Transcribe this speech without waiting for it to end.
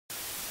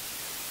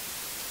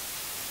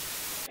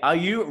Are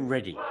you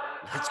ready?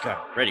 Let's go.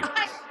 Ready?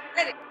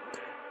 Ready.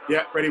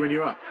 Yeah, ready when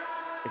you are.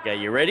 Okay,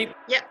 you ready?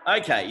 Yep.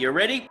 Okay, you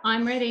ready?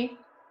 I'm ready.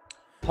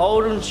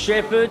 Holden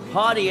Shepherd,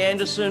 Heidi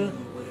Anderson,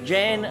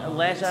 Jan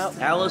Latter,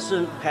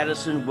 Alison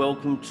Patterson,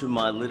 welcome to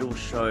my little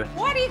show.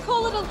 Why do you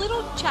call it a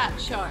little chat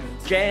show?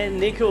 Jan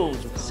Nichols,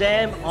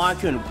 Sam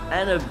Eichen,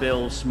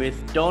 Annabelle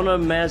Smith, Donna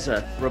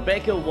Mazza,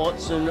 Rebecca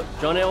Watson,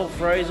 Jonelle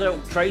Fraser,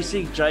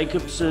 Tracy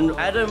Jacobson,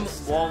 Adam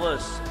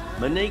Wallace,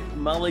 Monique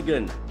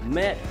Mulligan,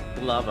 Matt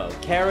Glover,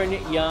 Karen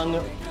Young.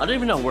 I don't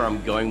even know where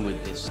I'm going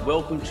with this.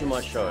 Welcome to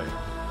my show.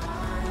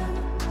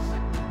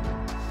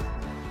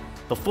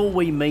 Before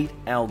we meet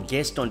our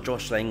guest on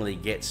Josh Langley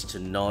Gets to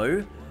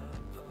Know,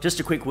 just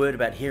a quick word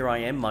about Here I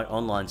Am, my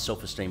online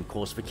self-esteem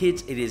course for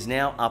kids. It is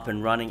now up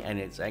and running and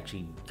it's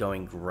actually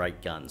going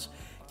great guns.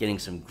 Getting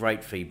some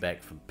great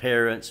feedback from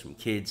parents, from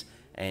kids,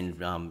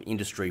 and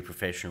industry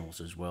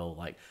professionals as well,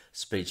 like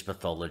speech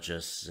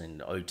pathologists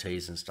and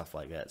OTs and stuff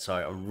like that. So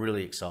I'm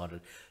really excited.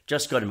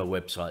 Just go to my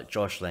website,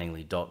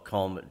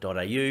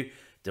 joshlangley.com.au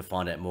to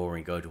find out more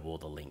and go to all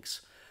the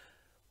links.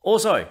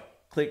 Also,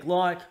 click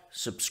like,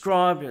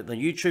 subscribe to the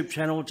YouTube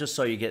channel just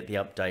so you get the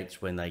updates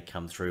when they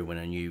come through, when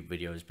a new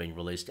video has been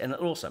released. And it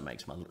also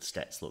makes my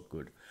stats look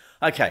good.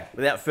 Okay,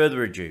 without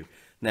further ado,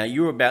 now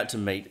you're about to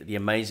meet the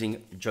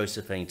amazing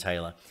Josephine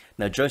Taylor.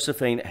 Now,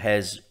 Josephine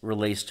has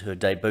released her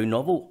debut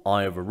novel,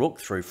 Eye of Rook,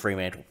 through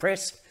Fremantle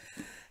Press.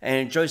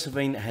 And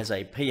Josephine has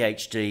a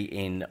PhD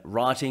in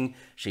writing.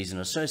 She's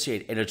an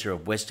associate editor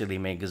of Westerly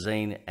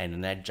Magazine and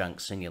an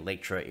adjunct senior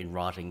lecturer in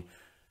writing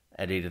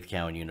at Edith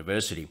Cowan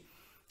University.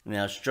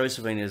 Now,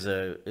 Josephine is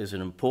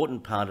an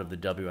important part of the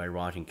WA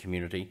writing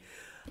community.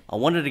 I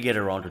wanted to get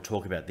her on to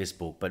talk about this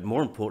book, but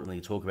more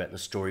importantly, talk about the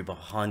story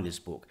behind this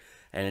book.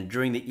 And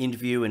during the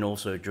interview and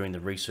also during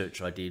the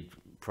research I did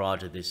prior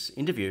to this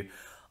interview,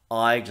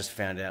 I just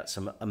found out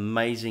some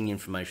amazing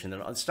information,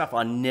 stuff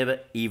I never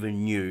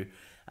even knew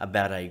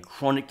about a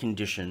chronic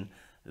condition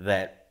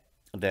that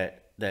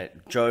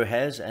Jo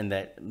has and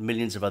that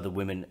millions of other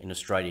women in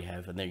Australia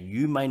have, and that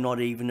you may not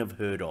even have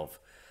heard of.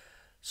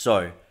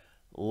 So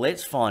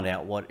let's find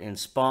out what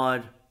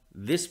inspired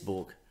this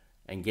book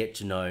and get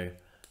to know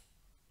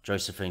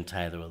Josephine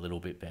Taylor a little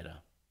bit better.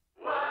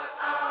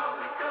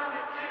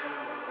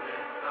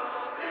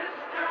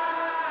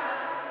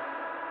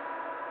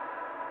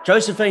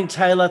 Josephine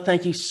Taylor,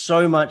 thank you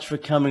so much for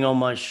coming on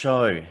my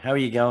show. How are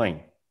you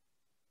going?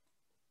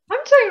 I'm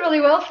doing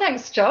really well,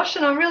 thanks, Josh,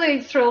 and I'm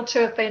really thrilled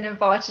to have been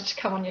invited to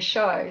come on your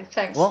show.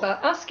 Thanks for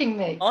asking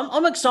me.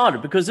 I'm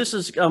excited because this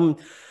is going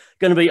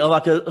to be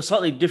like a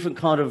slightly different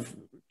kind of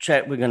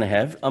chat we're going to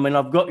have. I mean,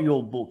 I've got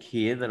your book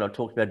here that I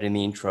talked about in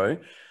the intro,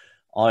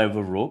 Eye of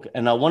Rook,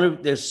 and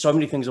there's so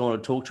many things I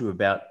want to talk to you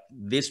about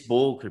this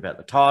book, about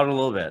the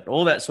title, about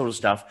all that sort of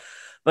stuff.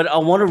 But I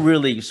want to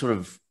really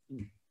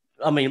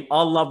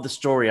I love the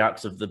story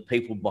arcs of the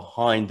people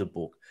behind the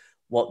book,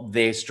 what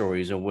their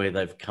stories and where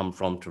they've come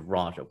from to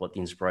write it, what the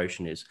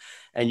inspiration is.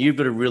 And you've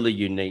got a really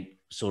unique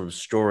sort of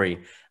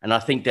story. And I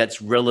think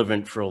that's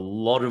relevant for a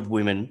lot of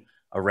women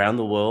around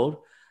the world.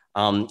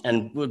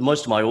 And with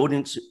most of my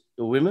audience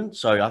are women,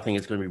 so I think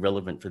it's going to be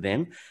relevant for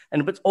them.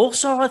 But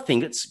also I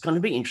think it's going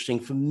to be interesting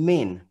for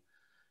men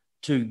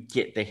to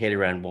get their head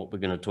around what we're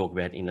going to talk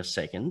about in a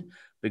second,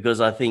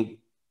 because I think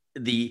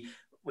the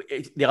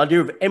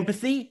idea of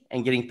empathy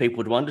and getting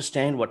people to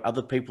understand what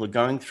other people are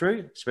going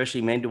through,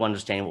 especially men to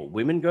understand what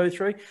women go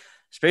through,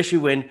 especially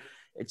when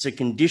it's a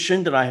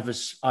condition that I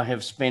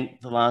have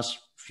spent the last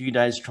few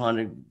days trying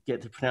to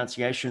get the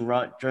pronunciation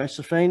right,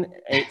 Josephine.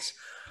 It's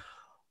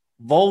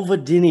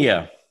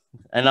vulvodynia.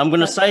 And I'm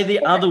going to say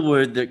the other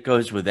word that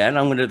goes with that.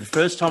 I'm going to, the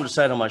first time to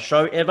say it on my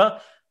show ever,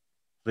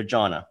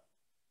 vagina.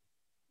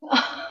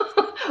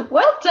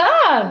 Well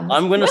done.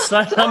 I'm going to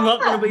say it. I'm not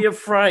going to be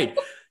afraid.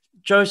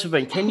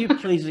 Josephine, can you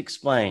please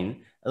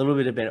explain a little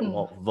bit about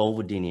what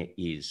vulvodynia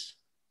is?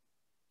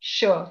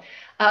 Sure.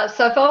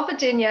 So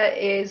vulvodynia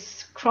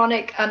is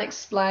chronic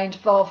unexplained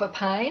vulvar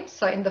pain.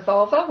 So in the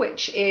vulva,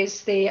 which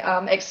is the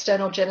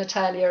external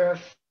genitalia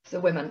of a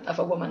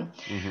woman.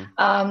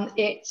 Mm-hmm.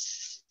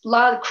 It's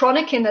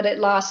chronic in that it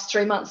lasts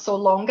 3 months or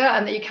longer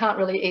and that you can't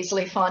really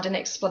easily find an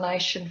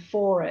explanation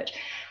for it.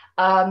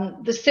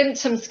 The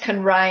symptoms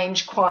can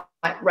range quite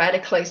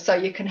radically. So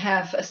you can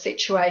have a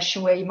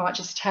situation where you might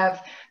just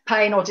have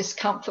pain or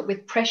discomfort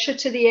with pressure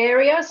to the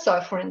area.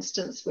 So for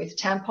instance, with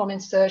tampon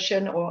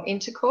insertion or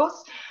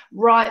intercourse,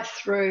 right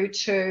through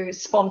to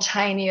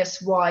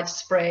spontaneous,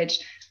 widespread,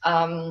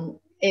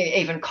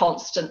 even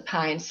constant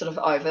pain sort of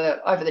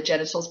over the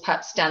genitals,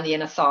 perhaps down the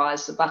inner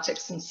thighs, the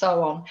buttocks and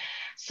so on.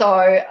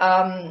 So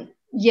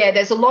yeah,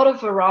 there's a lot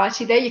of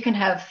variety there. You can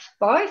have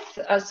both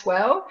as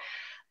well.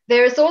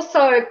 There is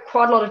also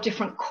quite a lot of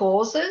different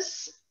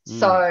causes.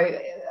 So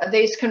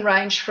these can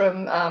range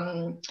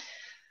from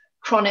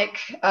chronic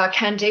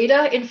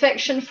candida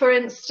infection, for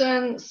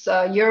instance,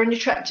 urinary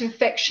tract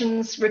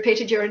infections,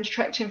 repeated urinary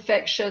tract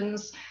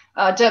infections,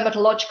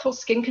 dermatological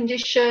skin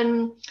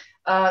condition,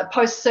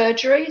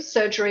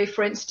 post-surgery,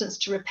 for instance,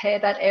 to repair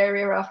that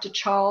area after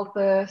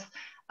childbirth,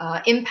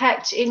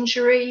 impact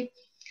injury,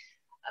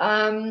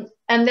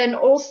 And then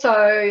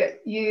also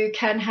you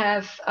can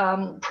have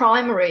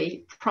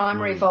primary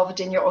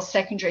vulvodynia or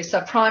secondary.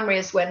 So primary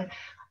is when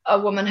a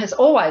woman has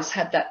always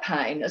had that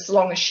pain as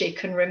long as she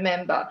can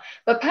remember,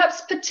 but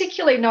perhaps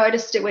particularly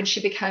noticed it when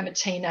she became a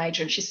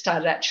teenager and she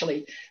started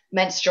actually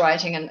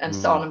menstruating and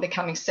so on and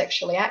becoming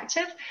sexually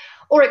active.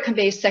 Or it can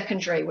be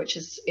secondary, which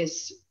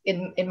is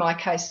in my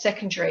case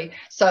secondary.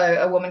 So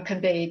a woman can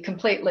be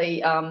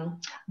completely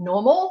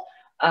normal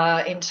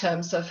in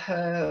terms of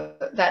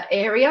that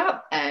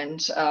area, and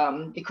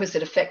because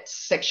it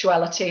affects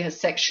sexuality, her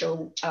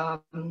sexual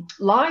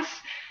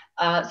life.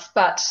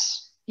 But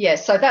yeah,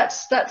 so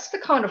that's the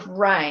kind of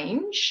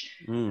range.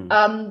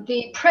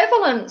 The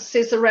prevalence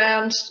is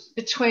around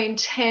between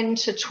 10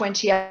 to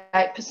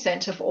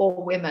 28% of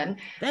all women.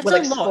 That's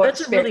a lot.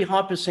 That's a really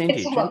high percentage.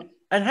 It's a lot.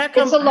 And how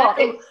come? It's a lot.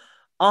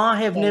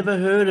 I have never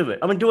heard of it.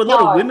 I mean, do a lot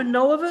of women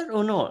know of it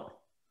or not?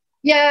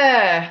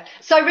 Yeah.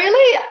 So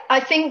really, I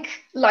think,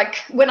 like,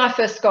 when I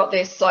first got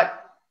this, like,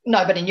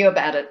 nobody knew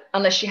about it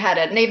unless you had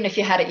it. And even if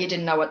you had it, you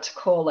didn't know what to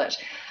call it.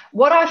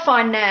 What I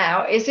find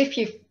now is if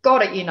you've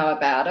got it, you know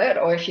about it,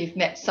 or if you've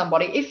met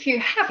somebody. If you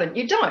haven't,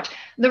 you don't.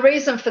 The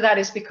reason for that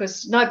is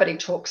because nobody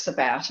talks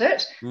about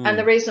it. And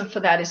the reason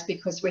for that is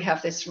because we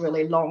have this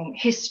really long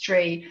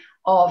history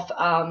of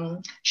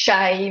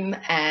shame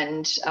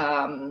and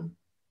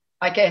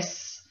I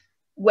guess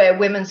where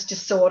women's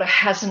disorder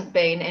hasn't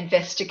been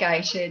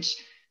investigated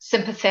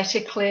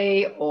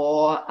sympathetically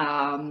or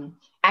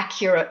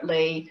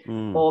accurately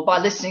or by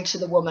listening to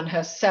the woman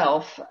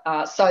herself.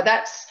 So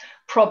that's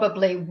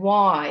probably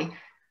why.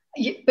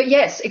 But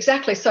yes,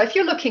 exactly. So if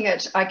you're looking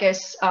at, I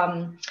guess,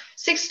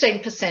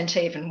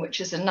 16% even,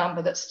 which is a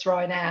number that's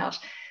thrown out,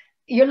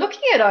 you're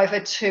looking at over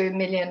 2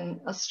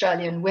 million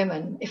Australian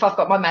women, if I've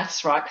got my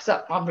maths right,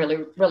 because I'm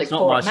really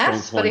poor at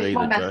maths. But if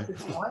my maths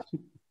is right,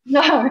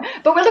 no,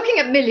 but we're looking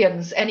at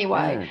millions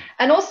anyway. Yeah.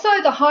 And also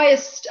the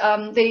highest,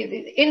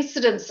 the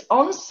incidence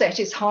onset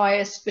is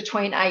highest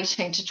between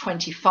 18 to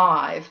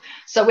 25.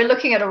 So we're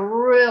looking at a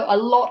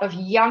lot of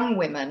young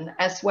women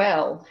as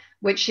well,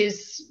 which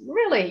is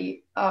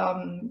really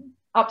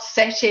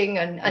upsetting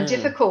and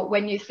difficult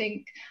when you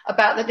think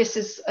about that this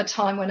is a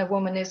time when a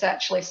woman is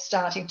actually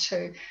starting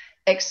to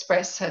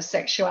express her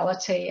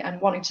sexuality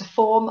and wanting to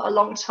form a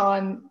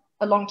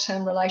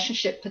long-term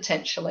relationship,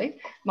 potentially.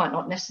 Might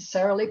not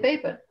necessarily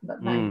be, but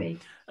maybe.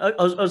 I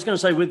was going to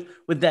say,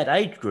 with that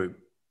age group,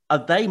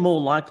 are they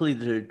more likely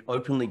to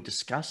openly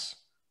discuss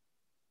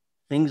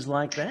things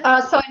like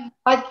that? So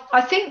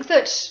I think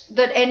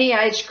that any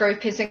age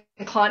group is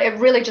inclined. It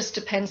really just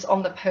depends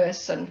on the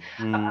person.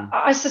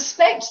 I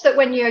suspect that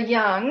when you're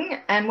young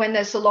and when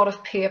there's a lot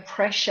of peer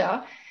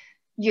pressure,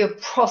 you're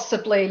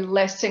possibly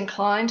less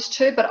inclined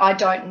to, but I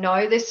don't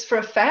know this for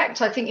a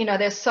fact. I think,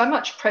 there's so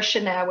much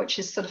pressure now, which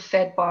is sort of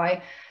fed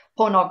by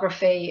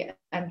pornography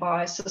and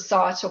by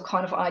societal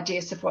kind of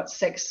ideas of what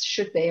sex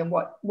should be and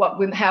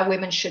how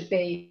women should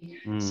be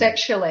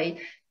sexually,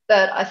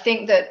 that I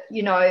think that,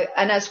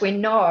 and as we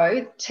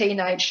know,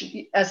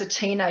 as a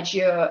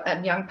teenager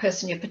and young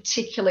person, you're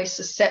particularly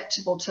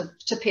susceptible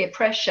to peer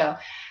pressure.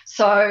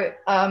 So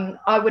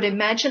I would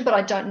imagine, but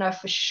I don't know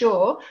for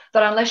sure,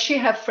 that unless you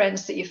have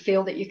friends that you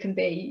feel that you can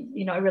be,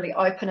 really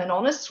open and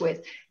honest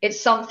with, it's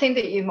something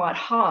that you might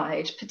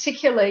hide,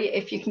 particularly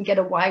if you can get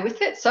away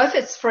with it. So if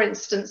it's, for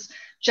instance,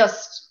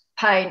 just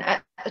pain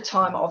at the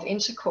time of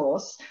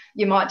intercourse,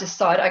 you might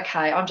decide,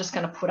 okay, I'm just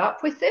going to put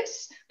up with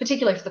this,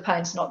 particularly if the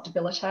pain's not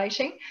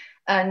debilitating,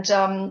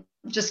 and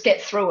just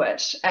get through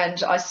it.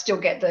 And I still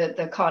get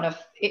the kind of,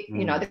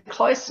 the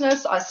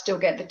closeness. I still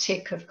get the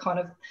tick of kind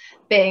of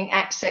being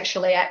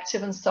sexually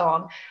active and so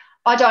on.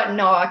 I don't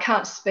know. I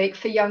can't speak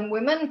for young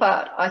women,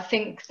 but I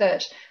think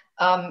that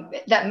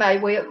there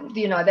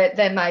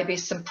may be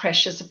some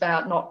pressures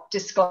about not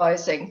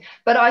disclosing.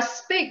 But I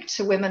speak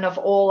to women of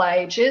all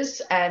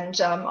ages, and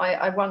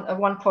at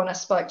one point I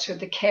spoke to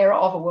the carer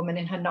of a woman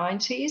in her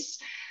 90s,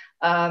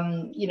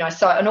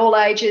 so in all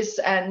ages,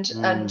 and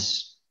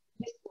this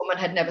woman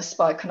had never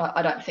spoken,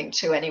 I don't think,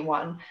 to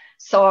anyone.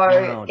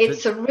 So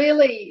it's a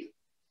really,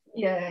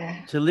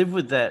 to live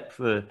with that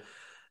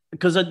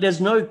because there's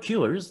no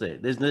cure, is there?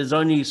 There's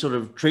only sort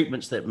of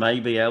treatments that may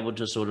be able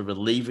to sort of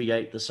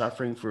alleviate the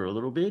suffering for a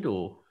little bit,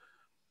 or?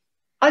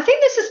 I think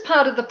this is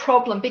part of the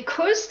problem,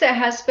 because there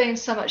has been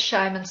so much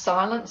shame and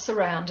silence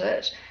around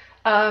it.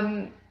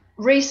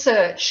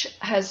 Research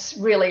has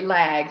really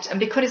lagged, and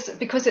because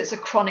it's a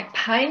chronic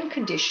pain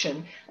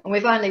condition, and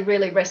we've only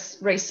really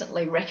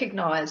recently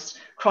recognised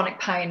chronic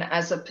pain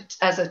as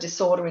a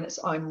disorder in its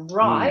own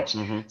right.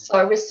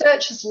 So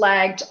research has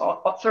lagged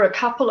for a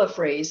couple of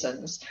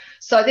reasons.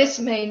 So this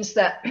means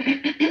that,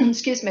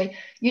 excuse me,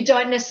 you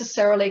don't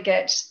necessarily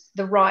get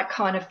the right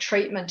kind of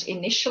treatment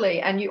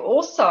initially, and you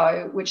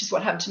also, which is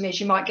what happened to me, is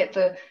you might get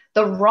the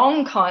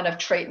wrong kind of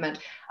treatment.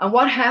 And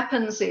what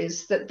happens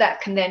is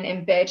that can then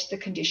embed the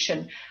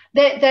condition.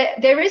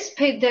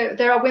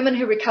 There are women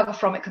who recover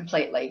from it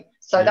completely.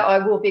 So that I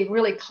will be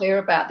really clear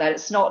about that.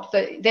 It's not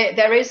that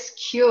there is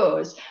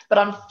cures, but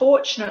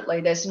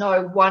unfortunately there's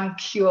no one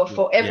cure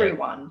for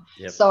everyone.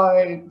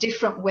 So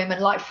different women,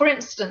 like for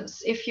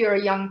instance, if you're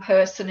a young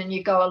person and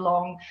you go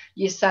along,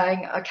 you're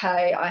saying,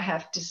 okay, I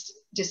have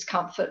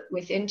discomfort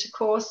with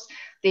intercourse.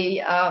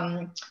 The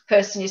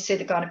person you see,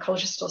 the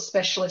gynecologist or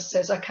specialist,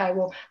 says, okay,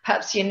 well,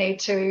 perhaps you need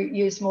to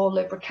use more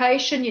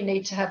lubrication, you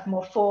need to have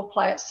more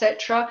foreplay,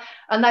 etc.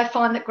 And they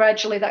find that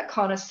gradually that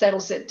kind of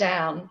settles it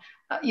down,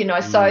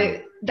 so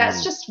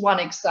that's just one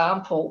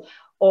example.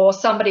 Or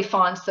somebody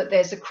finds that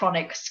there's a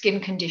chronic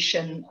skin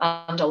condition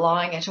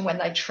underlying it, and when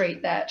they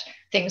treat that,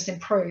 things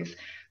improve.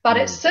 But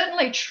it's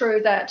certainly true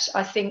that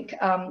I think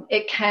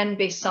it can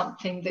be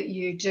something that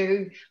you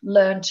do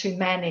learn to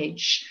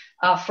manage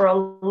for a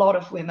lot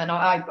of women.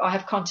 I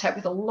have contact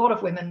with a lot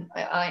of women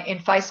in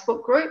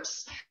Facebook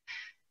groups,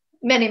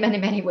 many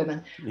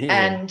women.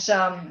 And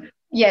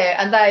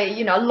and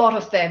they, a lot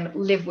of them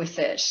live with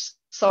it.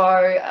 So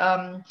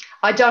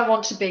I don't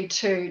want to be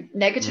too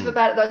negative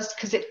about it,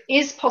 because it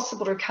is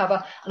possible to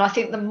recover. And I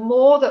think the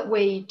more that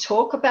we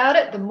talk about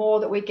it, the more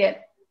that we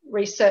get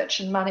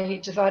research and money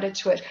devoted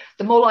to it,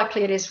 the more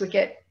likely it is we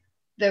get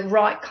the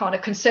right kind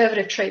of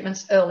conservative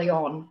treatments early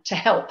on to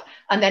help,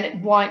 and then it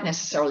won't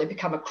necessarily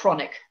become a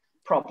chronic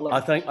problem. I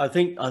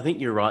think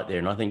you're right there,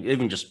 and I think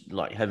even just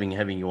like having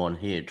you on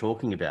here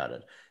talking about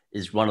it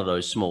is one of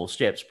those small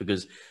steps,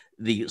 because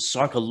the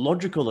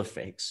psychological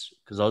effects,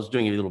 because I was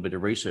doing a little bit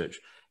of research,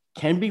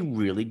 can be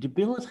really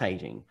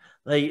debilitating.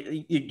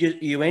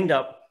 You end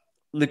up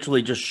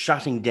literally just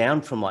shutting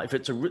down from life.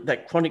 If it's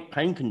that chronic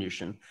pain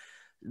condition,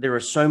 there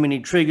are so many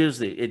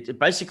triggers. It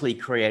basically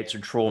creates a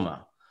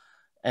trauma,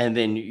 and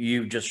then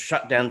you just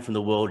shut down from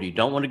the world. You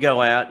don't want to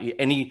go out.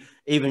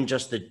 Even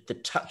just the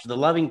touch, the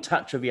loving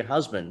touch of your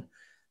husband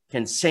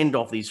can send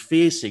off these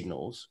fear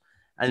signals,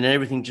 and then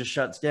everything just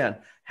shuts down.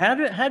 How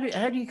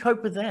do you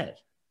cope with that?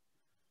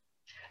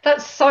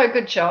 That's so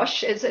good,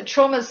 Josh.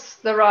 Trauma's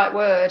the right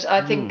word.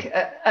 I think,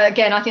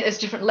 again, I think there's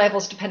different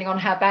levels depending on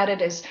how bad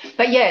it is.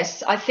 But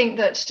yes, I think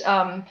that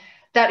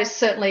that is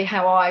certainly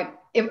how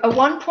at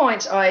one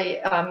point,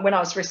 when I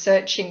was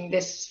researching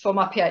this for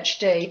my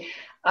PhD,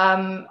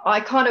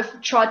 I kind of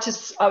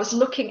I was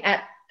looking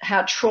at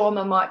how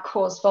trauma might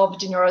cause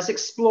vulvodynia. I was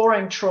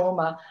exploring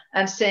trauma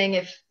and seeing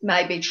if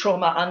maybe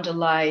trauma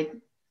underlied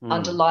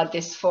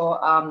this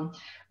for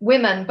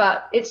women,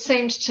 but it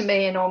seemed to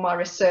me in all my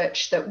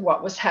research that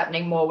what was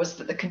happening more was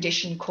that the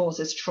condition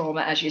causes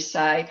trauma, as you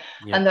say,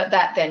 and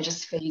that then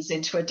just feeds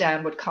into a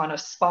downward kind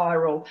of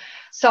spiral.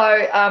 So,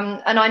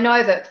 and I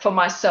know that for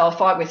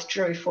myself, I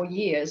withdrew for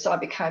years. I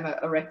became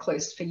a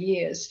recluse for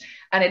years,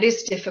 and it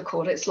is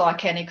difficult. It's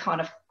like any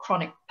kind of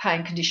chronic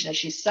pain condition,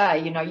 as you say,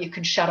 you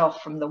can shut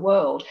off from the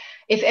world.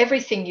 If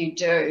everything you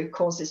do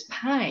causes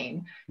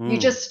pain, you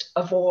just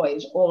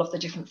avoid all of the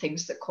different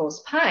things that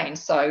cause pain.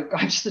 So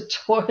going to the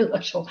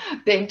toilet or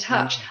being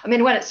touched. I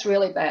mean, when it's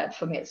really bad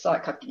for me, it's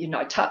like,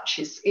 touch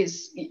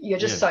is you're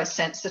just so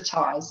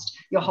sensitized,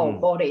 your whole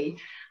body,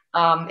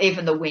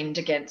 even the wind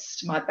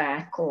against my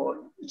back.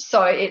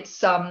 So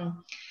it's,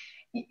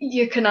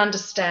 you can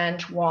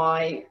understand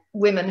why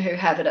women who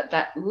have it at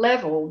that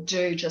level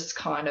do just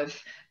kind of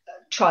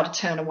try to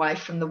turn away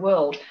from the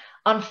world.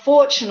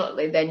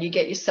 Unfortunately, then you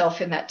get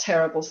yourself in that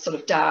terrible sort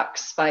of dark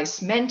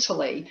space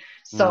mentally.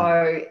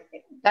 So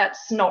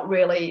that's not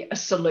really a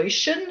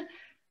solution.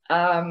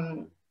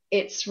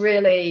 It's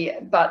really,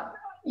 but,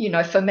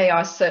 for me,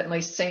 I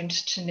certainly seemed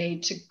to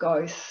need to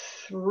go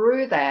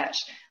through that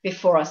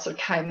before I sort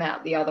of came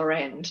out the other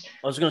end.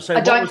 I was going to say,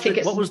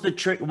 what was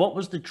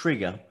the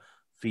trigger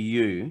for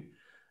you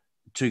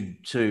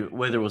to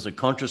whether it was a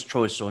conscious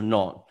choice or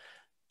not,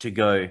 to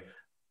go,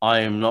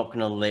 I am not going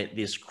to let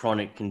this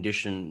chronic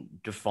condition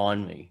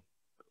define me?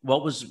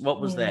 What was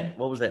that?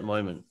 What was that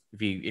moment,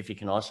 if you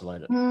can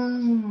isolate it?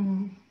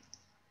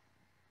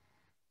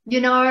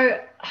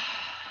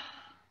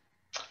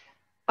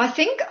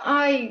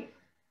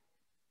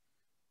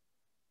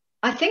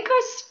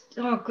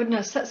 Oh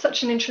goodness, that's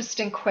such an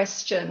interesting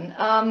question.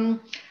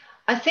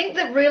 I think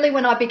that really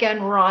when I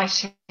began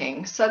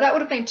writing, so that would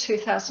have been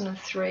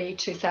 2003,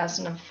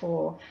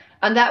 2004.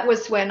 And that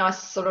was when I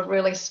sort of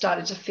really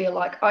started to feel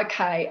like,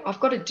 okay,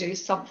 I've got to do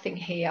something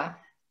here.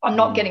 I'm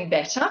not getting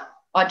better.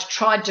 I'd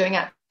tried doing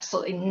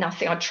absolutely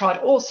nothing. I tried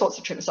all sorts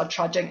of treatments. I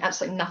tried doing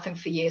absolutely nothing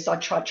for years. I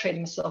tried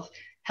treating myself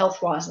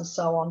health-wise and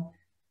so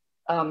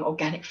on,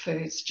 organic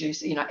foods,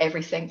 juice,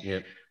 everything.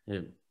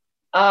 So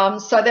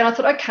then I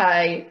thought,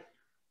 okay,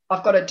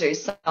 I've got to do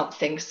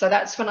something. So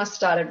that's when I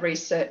started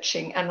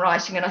researching and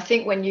writing. And I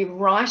think when you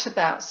write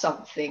about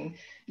something,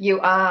 you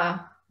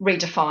are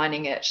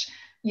redefining it.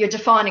 You're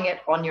defining it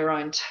on your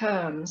own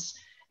terms.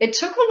 It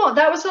took a lot.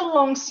 That was a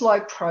long,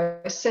 slow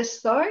process,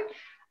 though.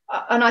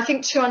 And I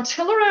think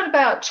until around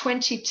about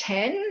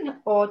 2010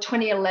 or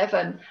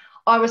 2011,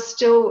 I was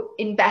still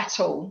in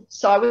battle.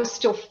 So I was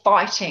still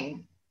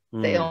fighting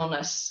the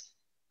illness.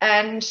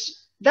 And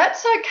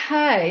that's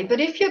okay.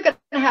 But if you're going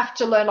to have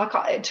to learn,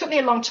 it took me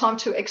a long time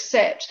to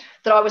accept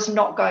that I was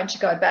not going to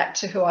go back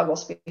to who I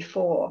was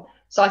before.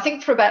 So I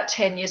think for about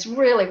 10 years,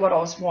 really what I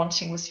was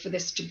wanting was for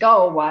this to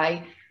go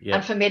away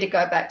and for me to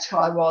go back to who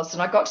I was.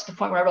 And I got to the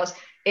point where I realized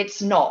it's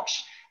not,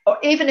 or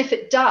even if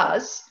it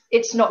does,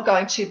 it's not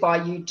going to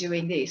by you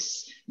doing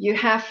this. You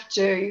have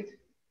to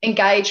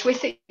engage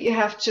with it. You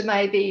have to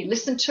maybe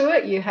listen to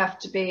it. You have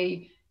to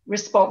be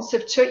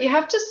responsive to it. You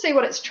have to see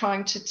what it's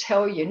trying to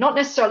tell you, not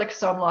necessarily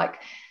because I'm like,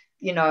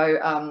 you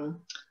know,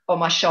 or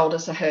my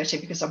shoulders are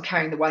hurting because I'm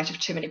carrying the weight of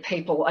too many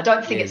people. I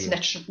don't think it's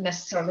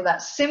necessarily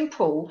that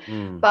simple,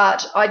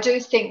 but I do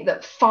think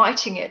that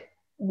fighting it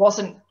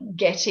wasn't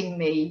getting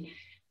me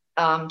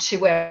to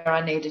where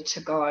I needed to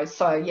go.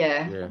 So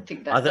I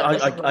think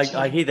that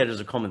I hear that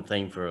as a common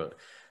theme for a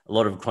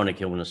lot of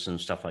chronic illness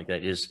and stuff like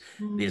that. Is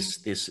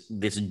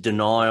this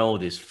denial,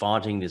 this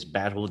fighting, this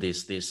battle,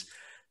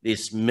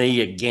 this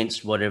me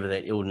against whatever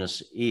that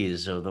illness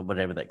is or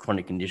whatever that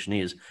chronic condition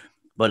is.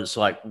 But it's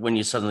like when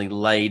you suddenly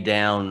lay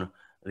down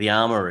the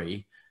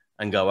armory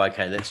and go,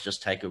 okay, let's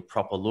just take a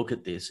proper look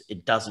at this.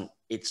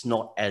 It's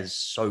not as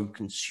so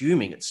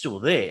consuming. It's still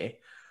there,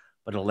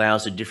 but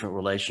allows a different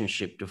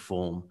relationship to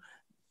form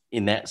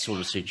in that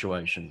sort of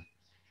situation.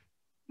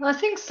 I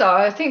think so.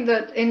 I think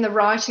that in the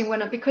writing,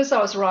 because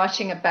I was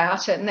writing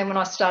about it, and then when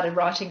I started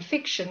writing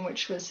fiction,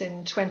 which was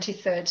in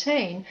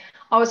 2013,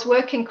 I was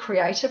working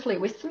creatively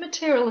with the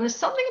material. And there's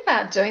something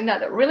about doing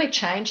that really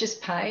changes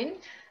pain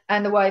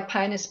and the way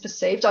pain is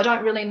perceived. I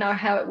don't really know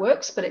how it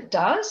works, but it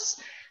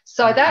does.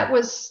 So that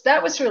was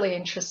really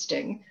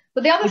interesting.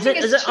 But the other thing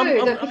is too... I'm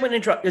going to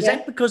interrupt. Is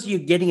that because you're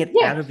getting it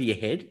out of your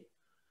head?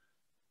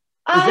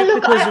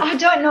 Look, I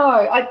don't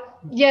know.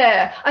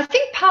 I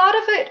think part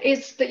of it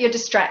is that you're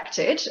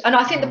distracted. And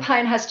I think the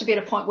pain has to be at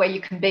a point where you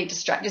can be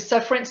distracted. So,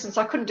 for instance,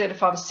 I couldn't do it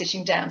if I was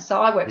sitting down.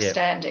 So I work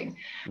standing.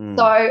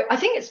 So I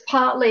think it's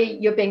partly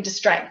you're being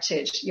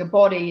distracted. Your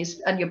body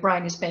and your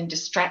brain is being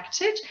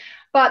distracted.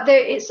 But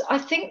I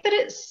think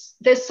that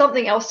there's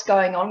something else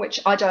going on which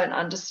I don't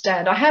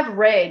understand. I have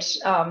read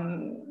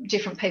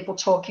different people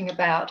talking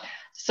about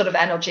sort of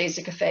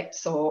analgesic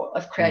effects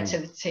of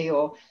creativity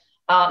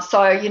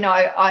so, you know,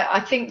 I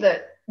think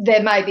that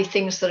there may be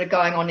things that are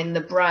going on in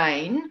the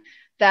brain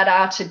that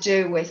are to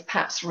do with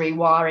perhaps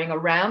rewiring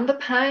around the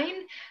pain,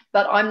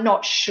 but I'm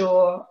not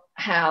sure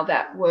how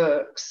that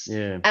works.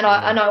 And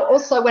I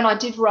also, when I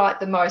did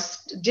write the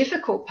most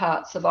difficult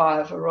parts of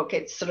Eye of Rook,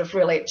 it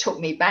took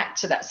me back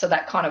to that. So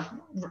that kind of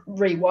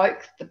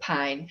rewoke the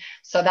pain.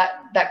 So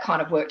that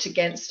kind of worked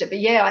against it. But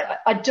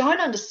I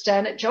don't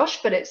understand it,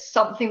 Josh, but it's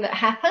something that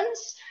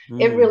happens.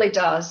 It really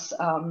does.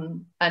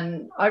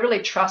 And I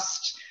really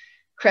trust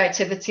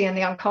creativity and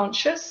the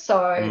unconscious.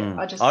 So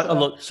I just...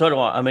 look, so do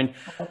I. I mean,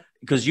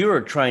 because you're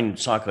a trained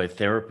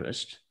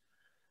psychotherapist.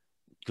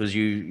 Because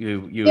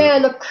you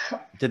look,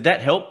 did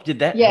that help? Did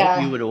that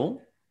help you at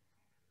all?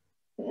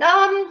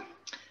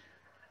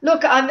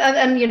 Look,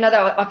 and you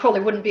know, I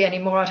probably wouldn't be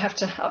anymore. I'd have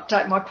to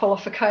update my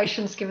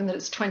qualifications given that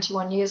it's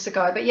 21 years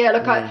ago. But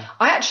look, I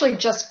actually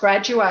just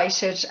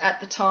graduated at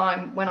the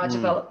time when I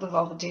developed the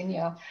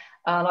vulvodynia.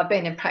 I've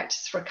been in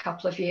practice for a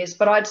couple of years,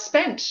 but I'd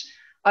spent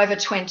over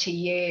 20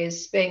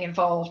 years being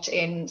involved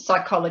in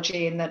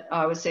psychology, in that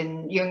I was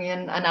in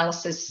Jungian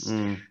analysis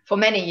for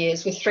many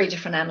years with 3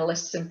 different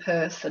analysts in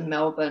Perth and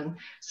Melbourne.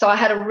 So I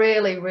had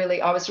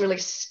I was really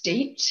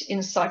steeped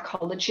in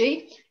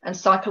psychology and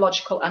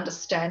psychological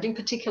understanding,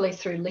 particularly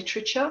through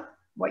literature,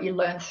 what you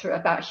learn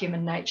about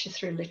human nature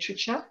through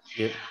literature.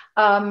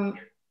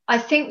 I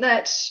think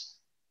that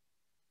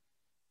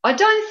I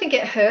don't think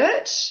it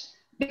hurt,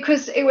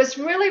 because it was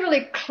really,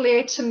 really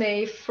clear to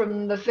me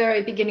from the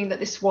very beginning that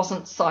this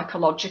wasn't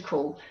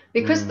psychological,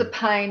 because the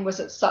pain was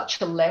at such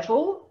a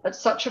level, at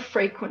such a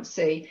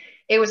frequency.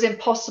 It was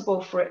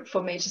impossible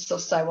for me to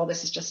sort of say, well,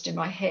 this is just in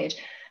my head.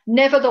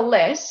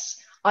 Nevertheless,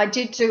 I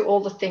did do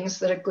all the things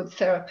that a good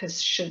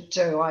therapist should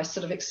do. I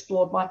sort of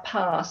explored my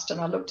past, and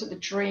I looked at the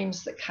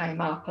dreams that came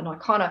up, and I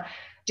kind of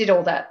did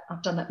all that.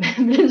 I've done that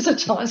millions of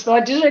times, but I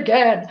did it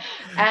again.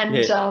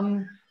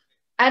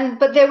 And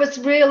but there was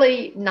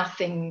really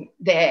nothing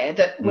there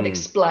that would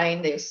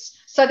explain this.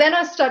 So then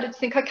I started to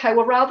think, okay,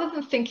 well, rather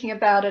than thinking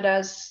about it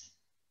as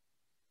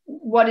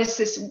what is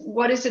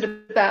it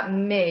about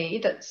me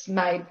that's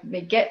made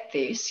me get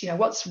this, you know,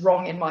 what's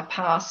wrong in my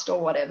past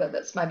or whatever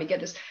that's made me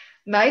get this,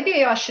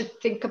 maybe I should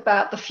think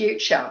about the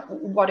future.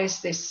 What is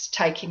this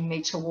taking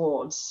me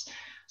towards?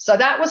 So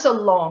that was a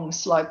long,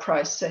 slow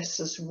process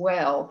as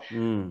well.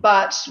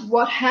 But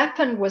what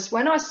happened was,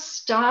 when I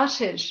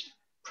started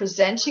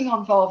presenting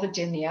on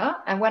vulvodynia,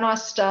 and when I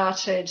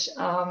started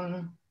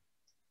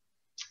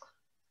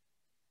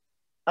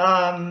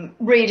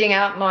reading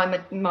out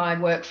my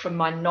work from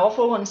my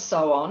novel and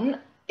so on,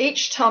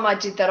 each time I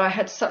did that, I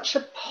had such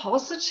a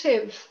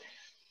positive,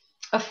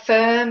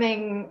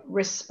 affirming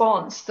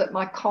response that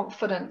my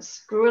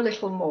confidence grew a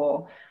little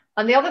more,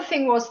 And the other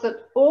thing was that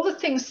all the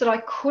things that I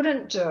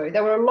couldn't do,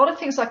 there were a lot of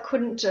things I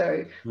couldn't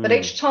do, but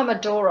each time a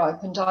door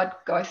opened, I'd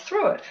go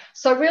through it.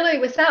 So really,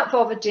 without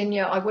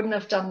vulvodynia, I wouldn't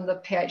have done the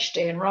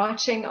PhD in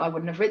writing. I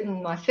wouldn't have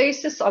written my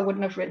thesis. I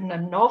wouldn't have written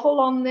a novel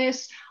on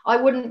this. I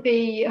wouldn't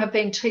have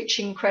been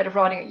teaching creative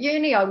writing at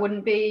uni. I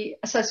wouldn't be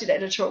associate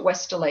editor at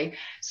Westerly.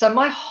 So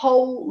my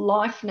whole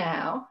life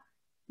now,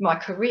 my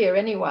career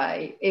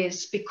anyway,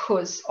 is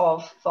because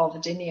of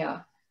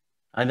vulvodynia.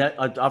 And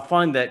I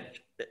find that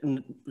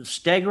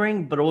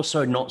staggering, but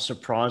also not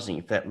surprising,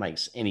 if that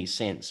makes any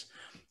sense,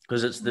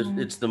 because it's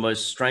the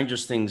most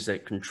strangest things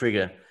that can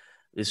trigger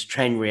this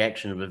chain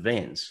reaction of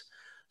events.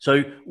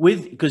 So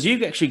because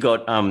you've actually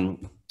got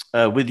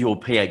with your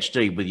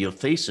PhD, with your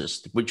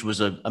thesis, which was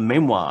a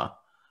memoir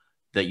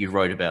that you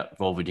wrote about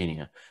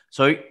vulvodynia.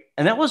 So,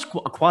 and that was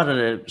quite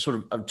a sort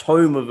of a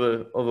tome of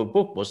a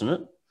book, wasn't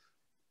it?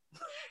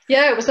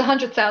 Yeah, it was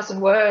 100,000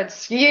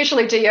 words. You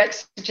usually do your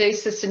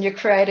exegesis and your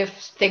creative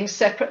things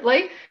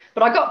separately,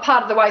 but I got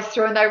part of the way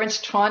through and they were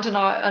intertwined,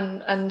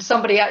 and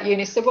somebody at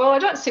uni said, well, I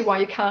don't see why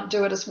you can't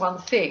do it as one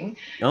thing.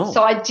 Oh.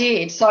 So I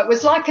did. So it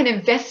was like an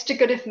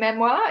investigative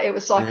memoir. It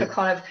was like a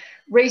kind of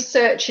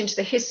research into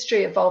the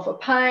history of vulvar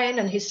pain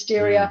and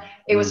hysteria.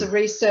 It was a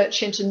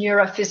research into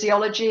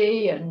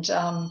neurophysiology and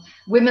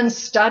women's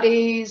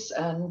studies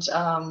and,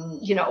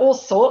 all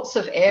sorts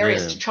of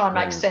areas to try and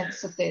make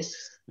sense of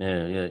this.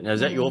 Yeah. Now, is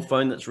that your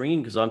phone that's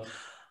ringing? Because I'm...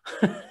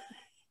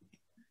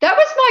 That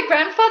was my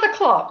grandfather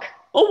clock.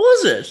 Oh,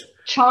 was it?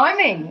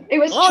 Chiming. It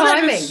was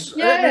chiming.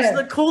 That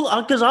was the cool,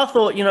 because I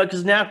thought,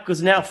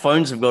 because now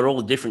phones have got all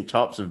the different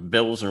types of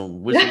bells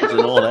and whistles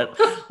and all that.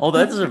 Oh,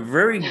 that's a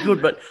very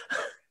good, but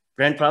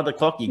grandfather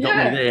clock, you got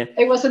me there.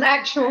 It was an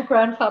actual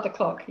grandfather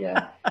clock,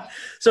 yeah.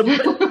 So,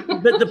 but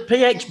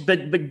the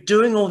but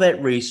doing all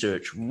that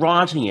research,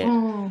 writing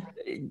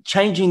it,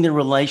 changing the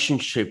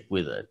relationship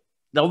with it,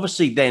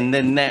 obviously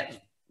then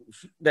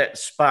that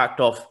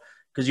sparked off,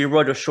 because you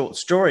wrote a short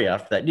story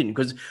after that, didn't you?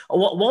 Because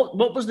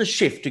what was the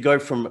shift to go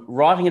from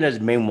writing it as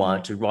memoir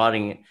to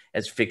writing it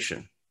as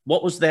fiction?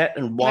 What was that,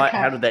 and why? Okay.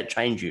 How did that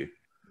change you?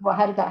 Well,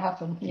 how did that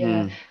happen?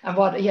 Yeah. And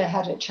how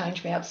did it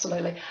change me?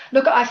 Absolutely.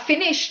 Look, I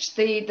finished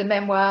the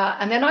memoir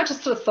and then I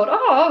just sort of thought,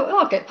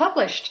 I'll get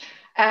published.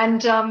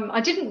 And I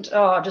didn't,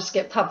 I'll just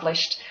get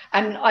published.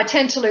 And I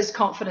tend to lose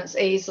confidence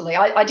easily.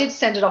 I did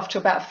send it off to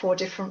about 4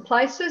 different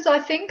places, I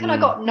think, and I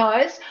got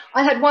no's.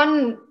 I had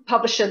one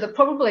publisher that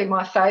probably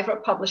my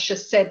favourite publisher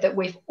said that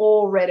we've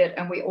all read it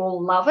and we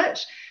all love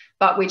it,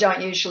 but we don't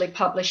usually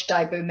publish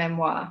debut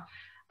memoir.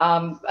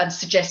 And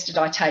suggested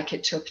I take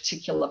it to a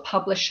particular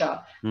publisher,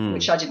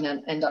 which I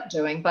didn't end up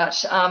doing, but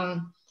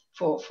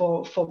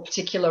for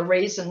particular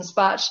reasons.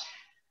 But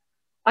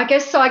I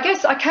guess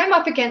I came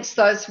up against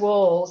those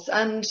walls,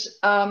 and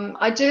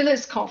I do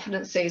lose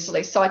confidence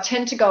easily. So I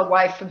tend to go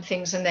away from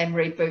things and then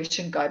reboot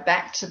and go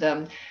back to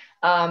them.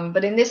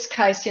 But in this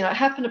case, it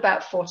happened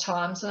about 4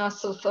 times, and I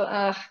sort of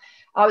thought,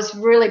 I was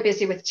really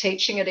busy with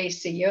teaching at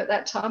ECU at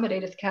that time, at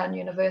Edith Cowan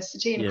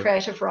University, in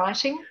creative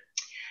writing.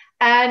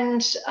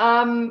 And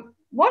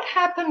what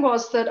happened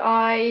was that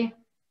I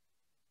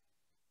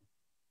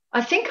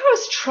think I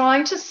was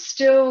trying to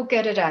still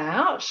get it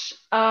out.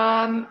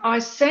 I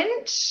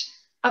sent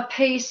a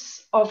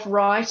piece of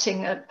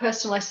writing, a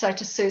personal essay,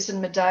 to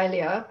Susan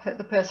Medalia,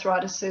 the Perth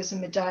writer Susan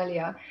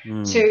Medalia,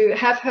 to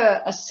have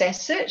her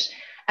assess it.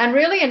 And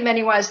really, in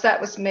many ways, that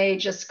was me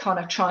just kind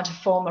of trying to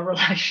form a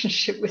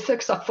relationship with her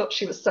because I thought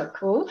she was so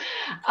cool.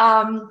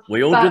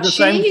 We all do the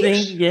same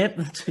thing.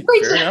 Yep.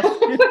 Fair enough.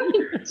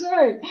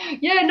 Do.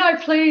 Yeah, no,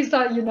 please,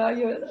 you're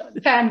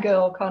a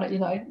fangirl kind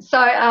of,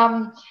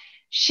 So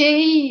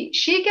she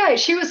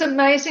was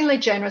amazingly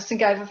generous and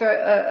gave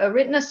a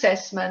written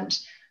assessment.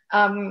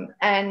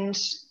 And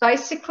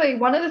basically,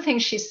 one of the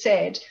things she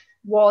said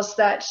was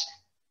that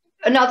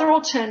another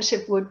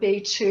alternative would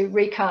be to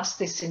recast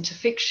this into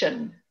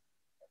fiction.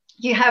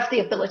 You have the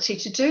ability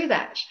to do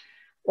that,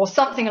 or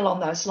something along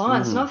those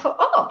lines. And I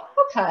thought,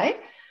 okay.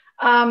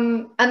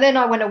 And then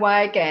I went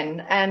away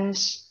again. And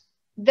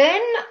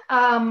then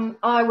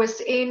I was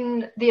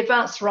in the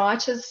Advanced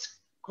Writers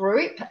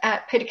group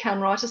at Peter Cowan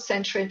Writers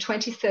Centre in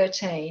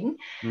 2013.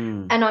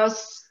 And I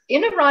was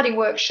in a writing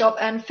workshop,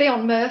 and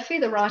Fionn Murphy,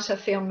 the writer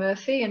Fionn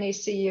Murphy, an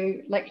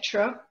ECU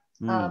lecturer,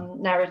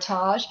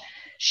 narratage,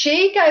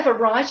 she gave a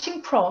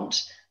writing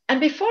prompt. And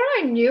before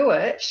I knew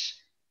it,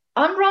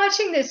 I'm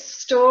writing this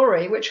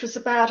story, which was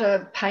about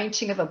a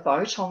painting of a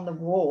boat on the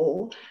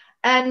wall,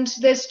 and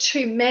there's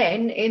 2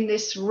 men in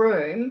this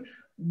room.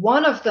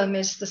 One of them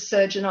is the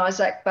surgeon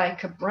Isaac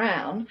Baker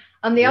Brown,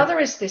 and the other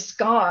is this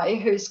guy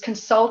who's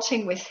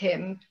consulting with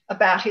him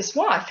about his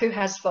wife who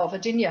has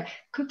vulvodynia.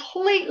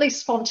 Completely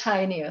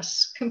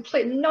spontaneous,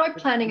 no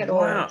planning at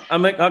all. Wow. I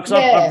mean,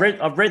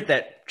 I've read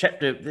that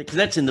chapter because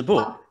that's in the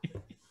book.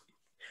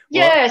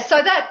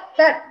 So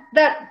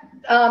that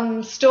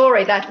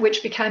story,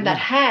 which became that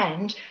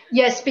hand,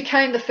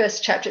 became the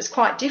first chapter. It's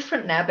quite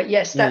different now, but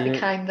that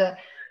became the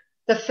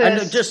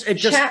first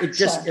chapter.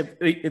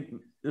 It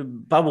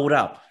bubbled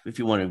up, if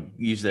you want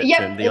to use that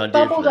term. The idea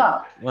bubbled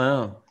up.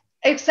 Wow.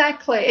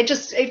 Exactly.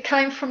 It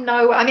came from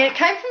nowhere. I mean, it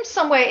came from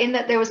somewhere in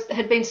that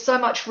had been so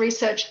much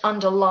research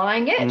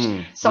underlying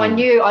it. So I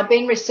knew I'd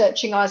been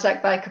researching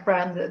Isaac Baker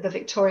Brown, the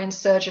Victorian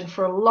surgeon,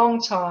 for a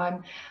long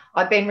time.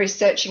 I'd been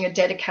researching a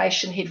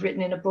dedication he'd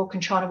written in a book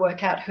and trying to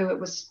work out who it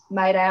was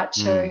made out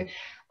to.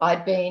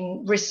 I'd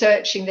been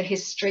researching the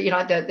history,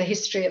 the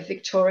history of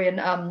Victorian,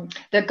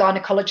 the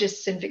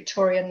gynecologists in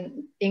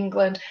Victorian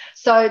England.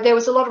 So there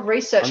was a lot of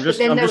research. I'm just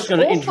going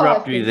to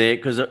interrupt you there,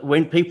 because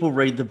when people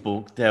read the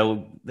book,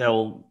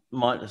 they'll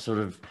might sort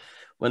of,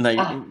 when they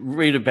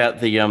read about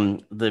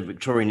the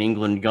Victorian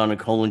England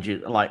gynecology,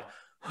 like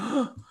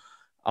I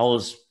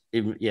was,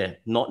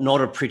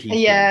 not a pretty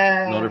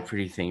thing. Not a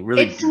pretty thing.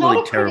 Really, it's not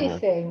really a terrible.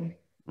 pretty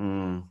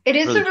thing. It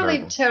is a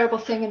really terrible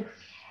thing.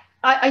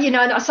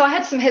 And so I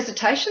had some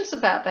hesitations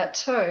about that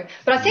too.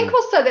 But I think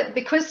also that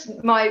because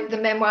the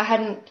memoir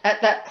hadn't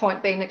at that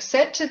point been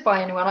accepted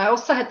by anyone, I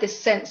also had this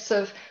sense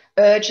of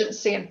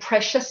urgency and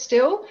pressure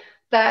still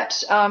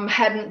that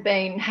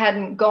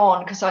hadn't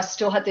gone, because I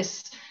still had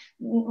this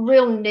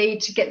real need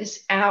to get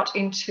this out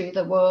into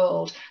the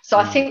world. So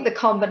I think the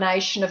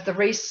combination of the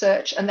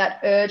research and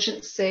that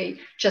urgency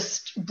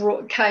just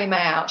came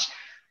out.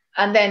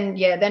 And then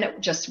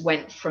it just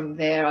went from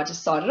there. I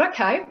decided,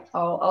 okay,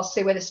 I'll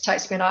see where this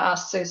takes me. And I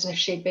asked Susan if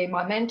she'd be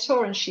my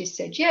mentor, and she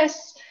said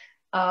yes.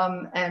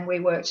 And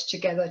we worked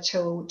together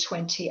till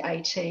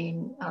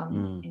 2018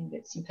 in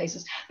bits and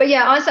pieces. But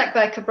yeah, Isaac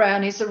Baker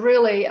Brown is a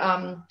really,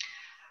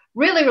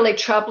 really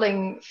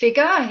troubling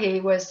figure. He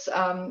was,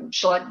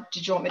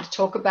 did you want me to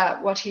talk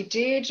about what he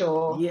did,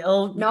 or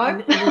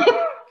no?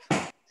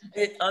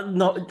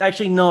 No,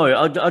 actually, no.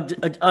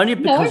 Only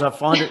because I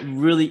find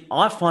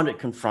it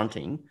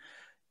confronting,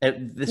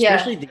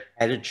 especially the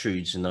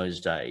attitudes in those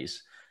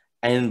days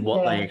and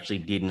what they actually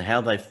did and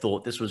how they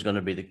thought this was going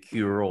to be the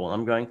cure-all.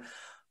 I'm going,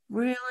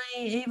 really?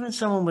 Even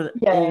someone with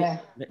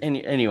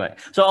anyway.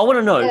 So I want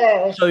to know.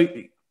 Yeah. So,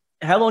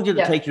 how long did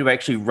it take you to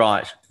actually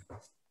write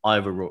Eye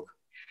of Rook?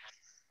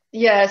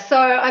 Yeah, so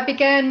I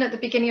began at the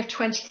beginning of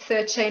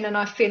 2013 and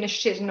I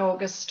finished it in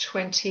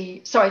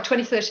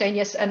 2013,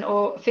 yes, and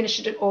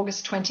finished it in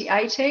August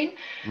 2018.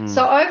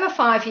 So over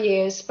 5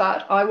 years,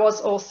 but I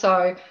was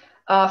also,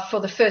 for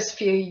the first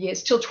few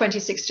years, till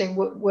 2016,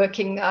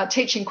 working,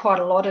 teaching quite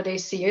a lot at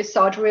ECU.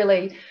 So I'd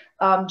really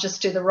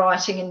just do the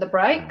writing in the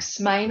breaks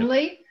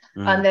mainly.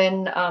 And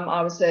then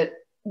I was at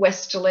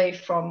Westerly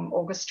from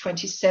August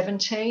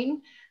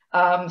 2017.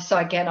 So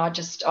again, I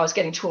was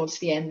getting towards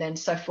the end then.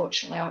 So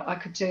fortunately, I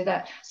could do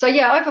that. So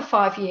yeah, over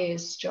 5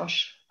 years,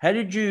 Josh. How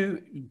did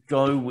you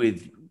go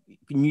with?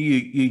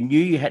 You knew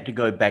you had to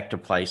go back to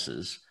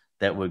places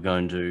that weren't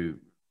going to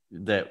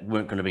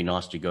be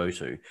nice to go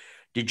to.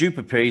 Did you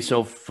prepare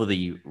yourself for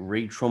the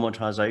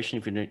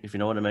re-traumatization? If you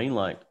know what I mean,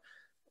 like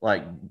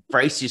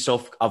brace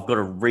yourself. I've got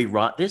to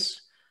rewrite this.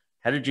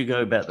 How did you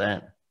go about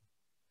that?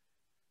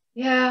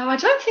 Yeah, I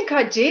don't think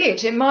I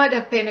did. It might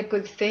have been a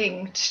good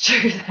thing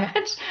to do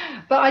that,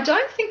 but I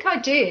don't think I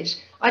did.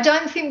 I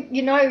don't think,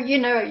 you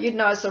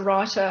know as a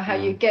writer how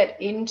you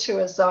get into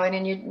a zone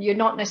and you're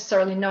not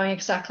necessarily knowing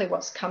exactly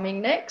what's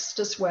coming next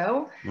as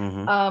well.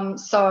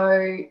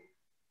 So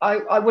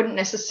I wouldn't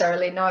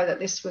necessarily know that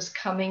this was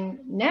coming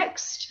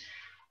next.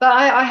 But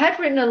I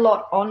had written a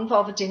lot on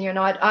vulvodynia, and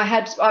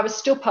I was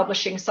still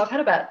publishing, so I've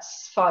had about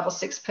 5 or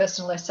 6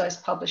 personal essays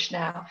published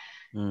now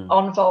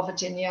on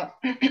vulvodynia.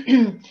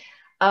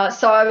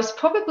 So I was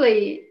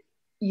probably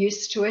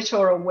used to it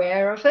or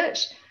aware of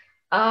it.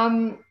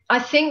 I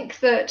think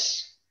that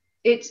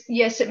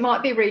it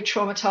might be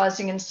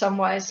re-traumatizing in some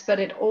ways, but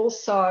it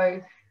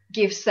also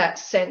gives that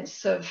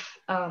sense of,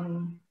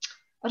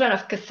 I don't know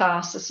if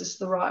catharsis is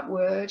the right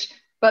word,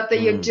 but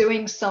that you're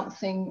doing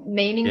something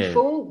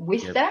meaningful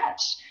with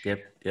that.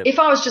 If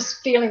I was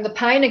just feeling the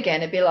pain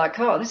again, it'd be like,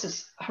 oh, this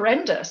is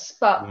horrendous,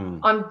 but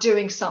I'm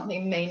doing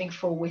something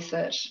meaningful with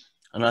it.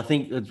 And I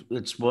think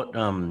it's what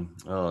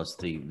it's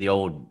the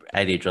old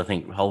adage. I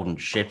think Holden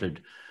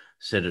Shepherd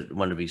said at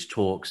one of his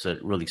talks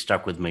that really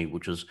stuck with me,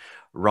 which was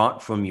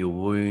write from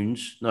your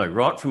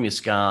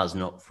scars,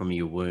 not from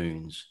your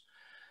wounds.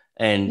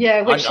 And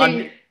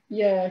I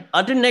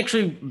didn't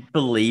actually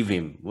believe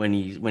him when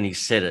he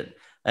said it,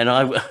 and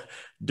I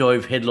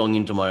dove headlong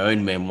into my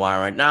own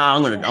memoir. And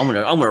I'm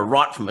gonna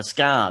write from my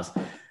scars.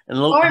 And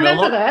I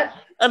remember that.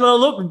 And I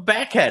looked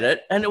back at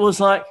it, and it was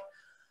like,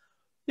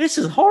 this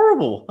is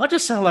horrible. I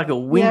just sound like a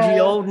whingy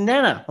old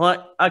nana. Like,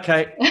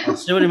 okay, I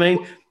see what you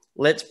mean.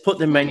 Let's put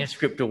the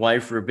manuscript away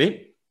for a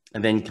bit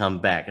and then come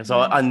back. And so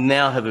I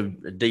now have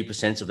a deeper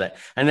sense of that.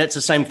 And that's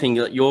the same thing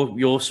that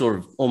you're sort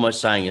of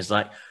almost saying, is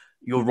like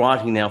you're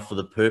writing now for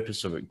the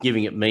purpose of it,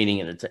 giving it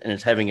meaning, and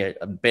it's having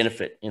a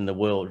benefit in the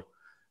world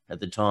at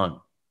the time.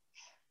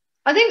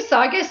 I think so.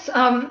 I guess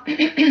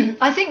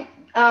I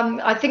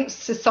think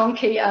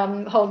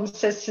Sisonke, Holden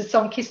says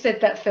Sisonke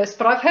said that first,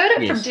 but I've heard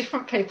it from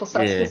different people.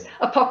 So it's this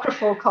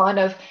apocryphal kind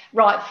of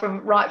right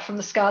from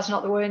the scars,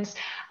 not the wounds.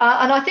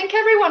 And I think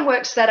everyone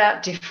works that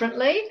out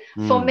differently.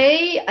 For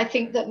me, I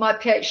think that my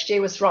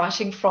PhD was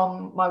writing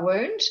from my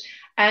wound.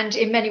 And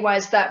in many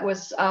ways that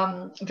was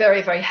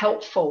very, very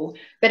helpful.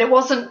 But it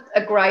wasn't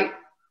a great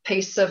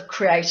piece of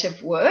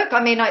creative work.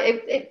 I mean,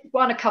 it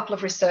won a couple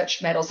of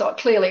research medals. So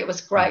clearly it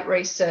was great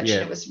research,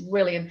 and it was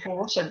really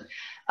important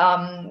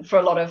for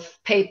a lot of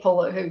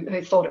people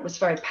who thought it was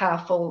very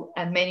powerful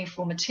and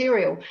meaningful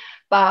material.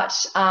 But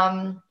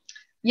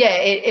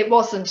it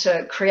wasn't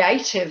a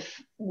creative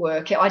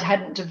work. I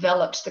hadn't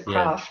developed the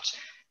craft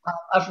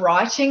of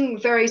writing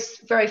very,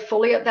 very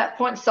fully at that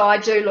point. So I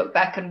do look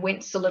back and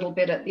wince a little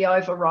bit at the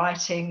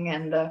over-writing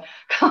and the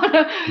kind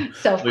of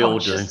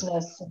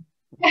self-consciousness.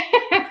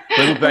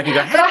 We look back and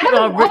go,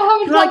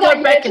 can I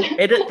go back and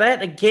edit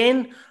that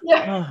again?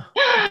 Yeah.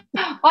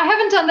 Oh. I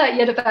haven't done that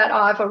yet about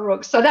Eye of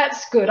Rook, so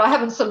that's good. I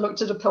haven't sort of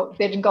looked at a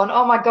bit and gone,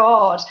 oh my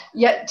God.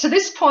 Yet to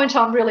this point,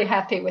 I'm really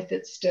happy with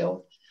it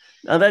still.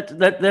 Oh,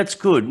 that's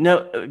good.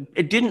 No,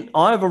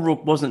 Eye of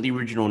Rook wasn't the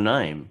original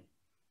name.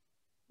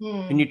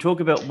 Can you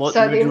talk about what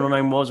the original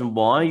name was and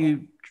why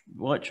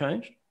it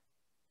changed?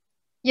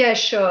 Yeah,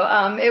 sure.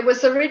 It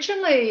was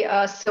originally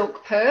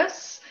Silk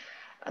Purse.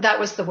 That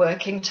was the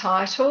working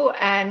title,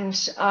 and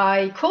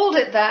I called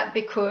it that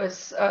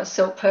because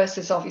Silk Purse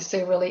is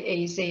obviously a really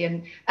easy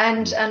and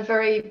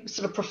very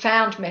sort of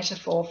profound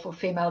metaphor for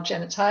female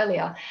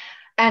genitalia.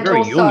 And very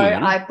also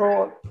Jungian. I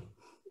brought,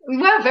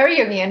 well, very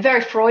Jungian,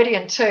 very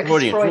Freudian too.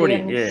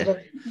 Freudian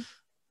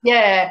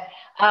yeah.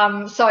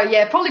 Sort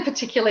of, probably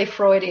particularly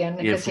Freudian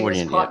because he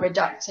was quite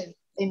reductive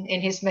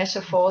in his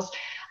metaphors.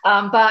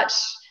 But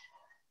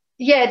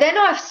yeah, then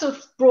I've sort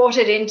of brought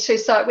it into,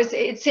 so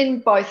it's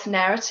in both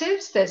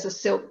narratives. There's a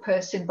Silk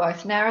Purse in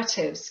both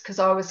narratives because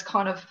I was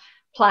kind of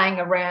playing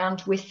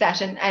around with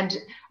that and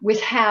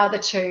with how the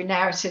two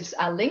narratives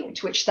are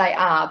linked, which they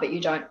are, but you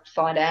don't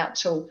find out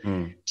till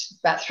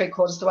about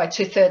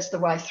 2/3 of the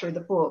way through the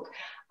book.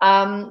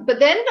 But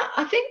then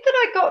I think that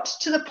I got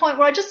to the point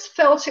where I just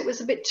felt it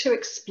was a bit too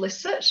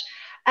explicit.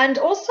 And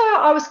also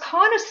I was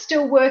kind of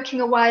still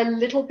working away a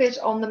little bit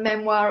on the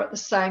memoir at the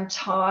same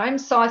time.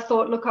 So I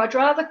thought, look, I'd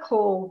rather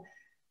call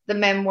the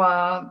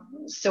memoir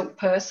Silk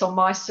Purse or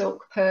My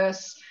Silk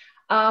Purse.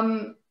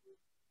 And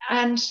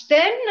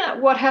then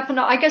what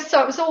happened, I guess,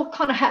 so it was all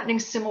kind of happening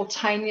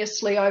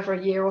simultaneously over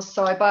a year or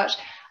so, but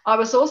I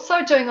was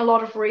also doing a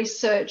lot of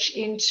research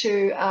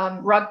into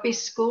rugby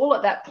school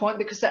at that point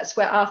because that's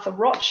where Arthur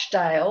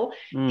Rochdale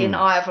in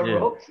Eye of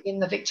Rook in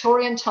the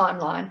Victorian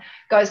timeline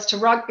goes to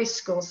rugby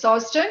school. So I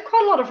was doing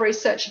quite a lot of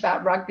research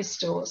about rugby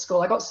school.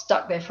 I got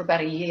stuck there for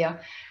about a year.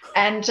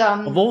 And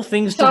of all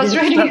things to get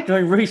stuck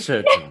doing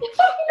research.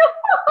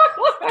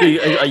 Are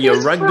you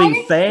a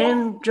rugby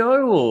fan,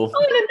 Joe? Or?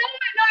 Oh, no,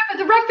 but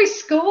the rugby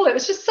school, it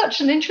was just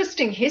such an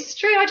interesting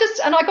history. I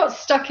got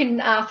stuck in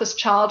Arthur's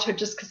childhood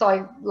just because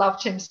I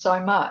loved him so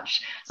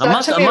much. So I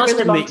must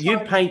admit,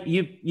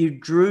 you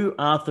drew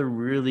Arthur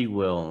really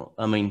well.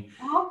 I mean,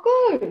 oh,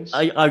 good.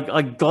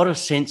 I got a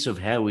sense of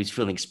how he's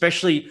feeling,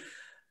 especially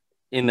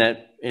in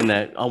that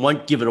I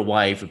won't give it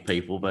away for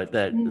people, but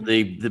that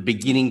the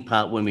beginning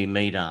part when we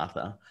meet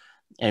Arthur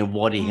and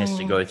what he has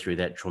to go through,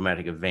 that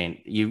traumatic event.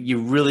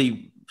 You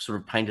really sort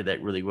of painted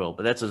that really well.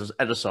 But that's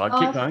at a side.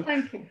 Keep going.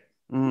 Thank you.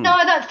 No,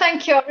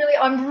 thank you.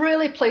 I'm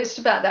really pleased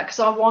about that because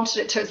I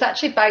wanted it to. It's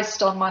actually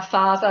based on my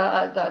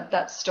father,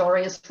 that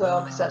story as well,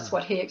 because that's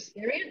what he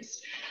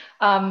experienced.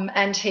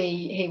 And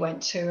he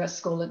went to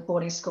a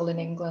boarding school in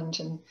England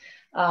and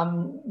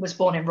was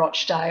born in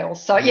Rochdale.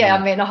 So yeah, I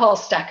mean,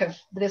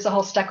 there's a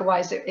whole stack of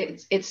ways.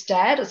 It's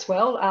dad as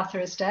well, Arthur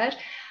is dad,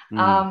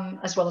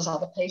 as well as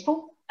other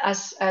people.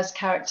 As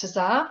characters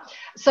are.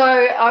 So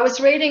I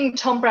was reading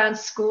Tom Brown's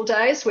School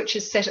Days, which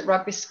is set at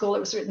rugby school. It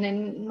was written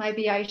in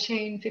maybe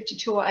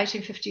 1852 or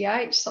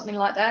 1858, something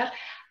like that,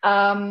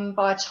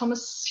 by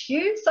Thomas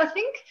Hughes, I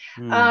think.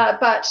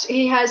 But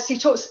he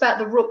talks about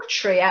the rook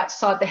tree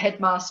outside the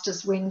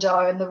headmaster's window,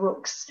 and the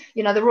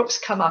rooks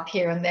come up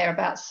here and there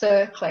about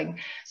circling.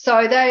 So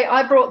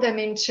I brought them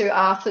into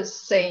Arthur's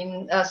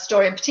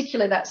story, and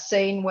particularly that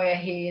scene where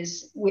he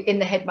is in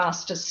the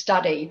headmaster's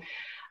study.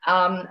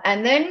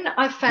 And then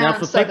I found... Now,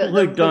 for people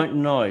who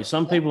don't know,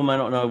 some people may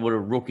not know what a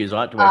rook is.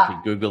 I had to actually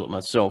Google it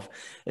myself.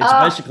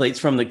 It's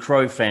from the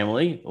crow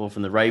family or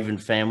from the raven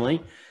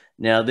family.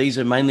 Now, these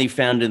are mainly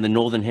found in the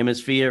Northern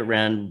Hemisphere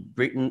around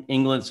Britain,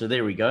 England. So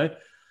there we go.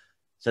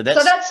 So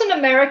that's an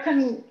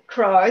American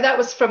crow. That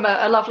was from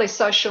a lovely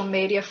social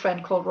media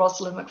friend called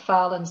Rosalind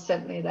McFarlane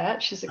sent me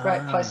that. She's a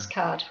great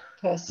postcard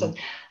person.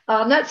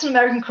 That's an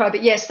American crow,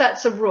 but yes,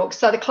 that's a rook.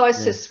 So the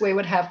closest we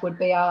would have would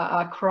be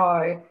our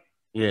crow.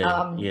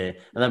 Yeah, and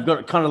they've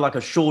got kind of like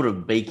a shorter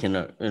beak in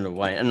a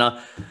way. And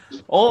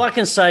all I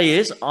can say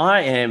is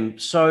I am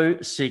so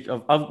sick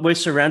of. We're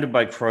surrounded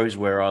by crows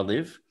where I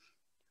live,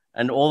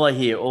 and all I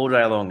hear all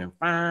day long is.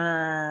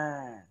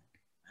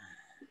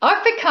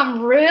 I've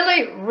become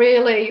really,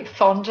 really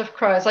fond of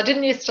crows. I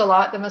didn't used to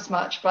like them as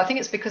much, but I think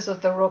it's because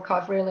of the rook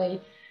I've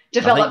really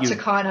developed to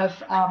kind of.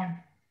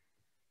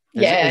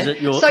 Is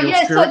it your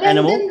spirit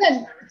animal?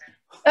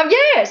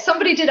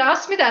 Somebody did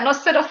ask me that, and I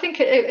said I think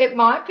it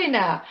might be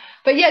now.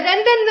 But yeah,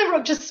 then the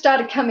rook just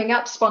started coming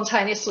up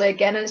spontaneously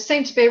again, and it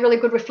seemed to be a really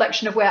good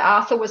reflection of where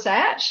Arthur was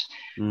at.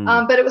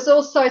 But it was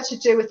also to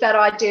do with that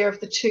idea of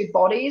the two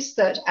bodies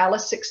that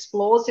Alice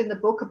explores in the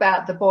book,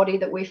 about the body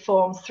that we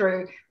form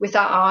through with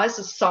our eyes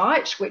of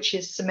sight, which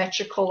is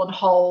symmetrical and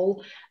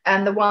whole,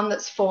 and the one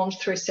that's formed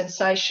through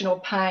sensation or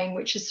pain,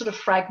 which is sort of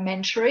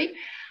fragmentary.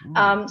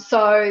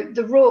 So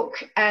the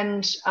rook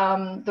and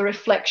the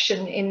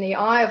reflection in the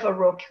eye of a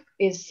rook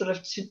is sort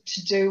of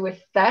to do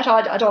with that.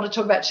 I don't want to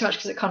talk about it too much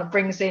because it kind of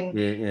brings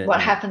in what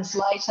happens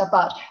later,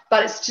 but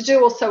it's to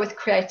do also with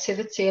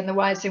creativity and the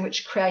ways in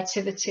which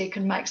creativity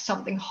can make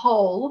something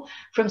whole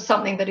from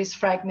something that is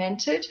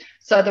fragmented.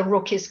 So the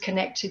rook is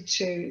connected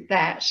to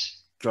that.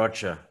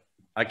 Gotcha.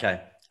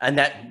 Okay. And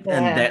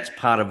that's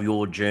part of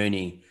your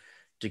journey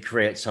to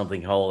create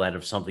something whole out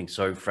of something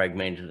so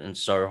fragmented and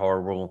so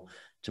horrible,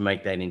 to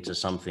make that into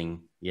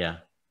something. Yeah.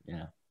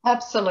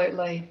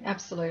 Absolutely.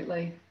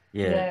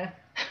 Yeah.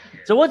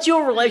 So what's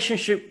your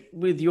relationship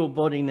with your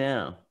body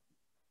now?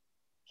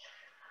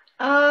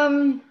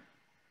 I'm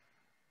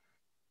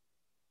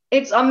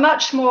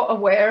much more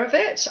aware of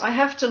it. I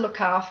have to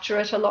look after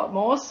it a lot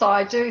more. So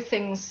I do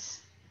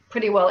things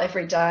pretty well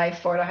every day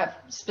for it. I have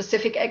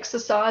specific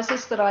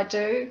exercises that I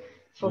do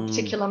for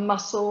particular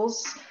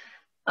muscles.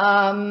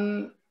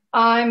 I'm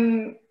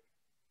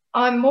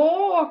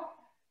more,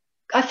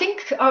 I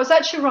think I was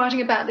actually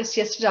writing about this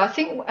yesterday. I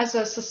think as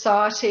a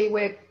society,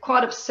 we're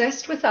quite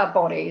obsessed with our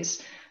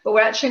bodies, but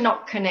we're actually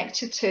not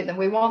connected to them.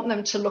 We want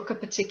them to look a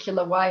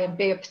particular way and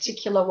be a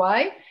particular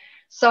way.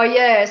 So,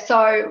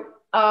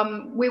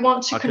 we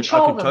want to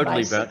control them. I can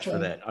totally vouch for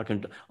that.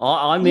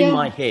 I'm in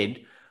my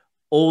head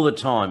all the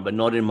time, but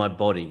not in my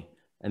body.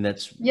 And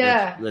that's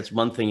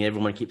one thing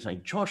everyone keeps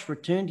saying, Josh,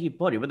 return to your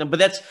body. But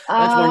that's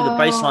one of the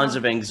baselines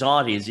of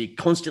anxiety, is you're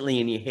constantly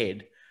in your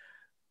head,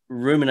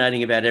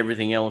 ruminating about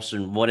everything else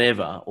and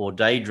whatever, or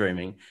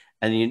daydreaming,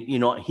 and you're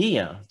not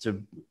here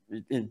to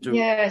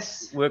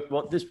work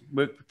what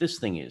this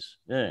thing is.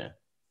 Yeah,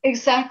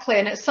 exactly.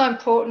 And it's so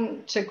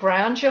important to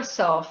ground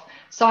yourself.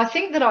 So I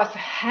think that I've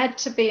had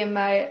to be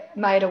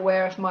made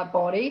aware of my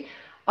body.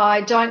 I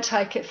don't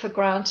take it for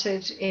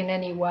granted in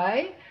any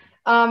way.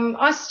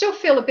 I still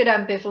feel a bit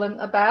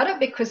ambivalent about it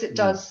because it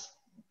does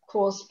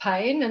cause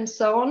pain and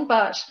so on,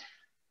 but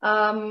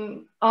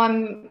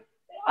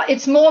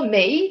it's more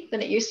me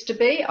than it used to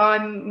be.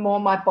 I'm more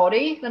my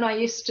body than I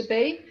used to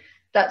be.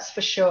 That's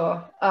for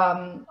sure.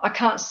 I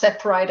can't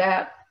separate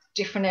out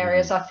different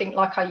areas, I think,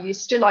 like I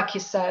used to, like you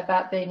say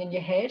about being in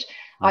your head.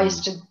 I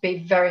used to be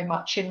very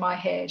much in my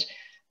head,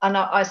 and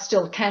I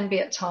still can be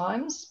at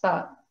times,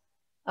 but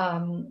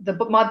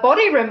my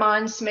body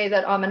reminds me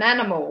that I'm an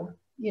animal,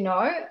 you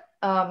know.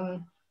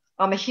 I'm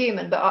a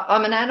human, but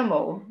I'm an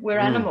animal. We're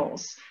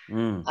animals.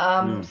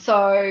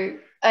 So,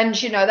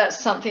 and, you know, that's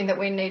something that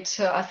we need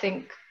to, I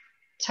think,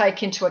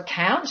 take into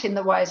account in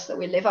the ways that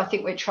we live. I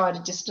think we try to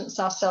distance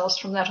ourselves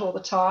from that all the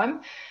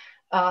time.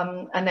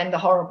 And then the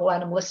horrible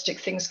animalistic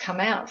things come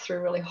out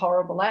through really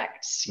horrible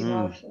acts, you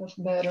know, of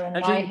murder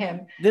and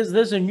mayhem.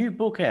 There's a new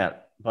book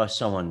out by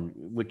someone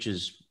which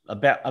is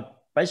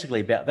basically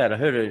about that. I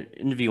heard an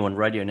interview on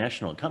Radio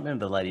National. I can't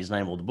remember the lady's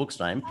name or the book's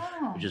name,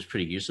 which is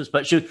pretty useless.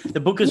 But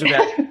the book is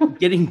about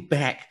getting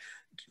back,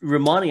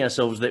 reminding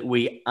ourselves that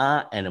we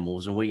are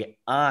animals, and we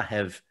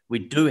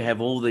do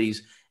have all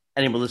these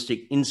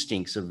animalistic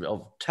instincts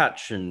of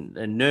touch and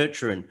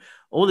nurture and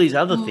all these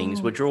other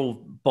things, which are all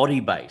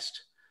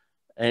body-based,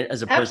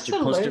 as opposed to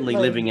constantly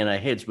living in our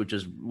heads, which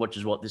is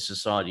what this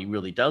society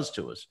really does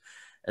to us,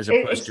 as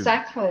opposed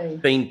to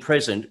being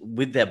present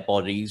with our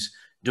bodies,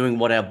 doing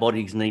what our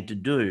bodies need to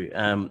do.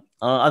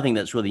 I think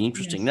that's really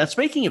interesting. Now,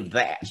 speaking of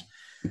that,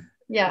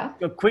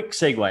 a quick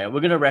segue. We're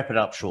going to wrap it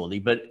up shortly,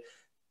 but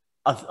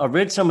I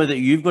read somewhere that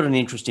you've got an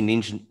interest in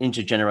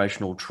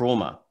intergenerational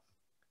trauma.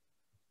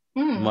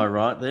 Am I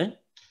right there?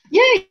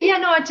 Yeah,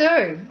 no, I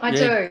do. I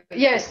do.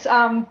 Yes.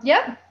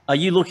 Are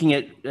you looking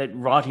at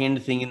writing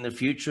anything in the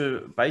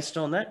future based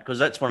on that? Because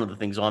that's one of the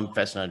things I'm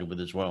fascinated with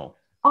as well.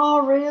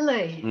 Oh,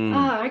 really?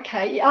 Oh,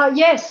 okay.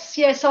 Yes,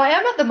 I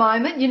am at the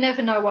moment. You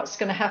never know what's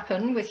going to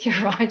happen with your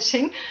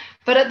writing.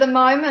 But at the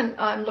moment,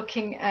 I'm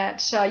looking at,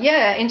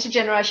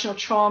 intergenerational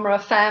trauma, a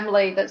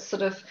family that's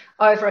sort of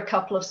over a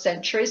couple of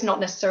centuries, not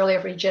necessarily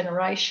every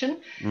generation,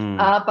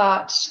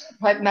 but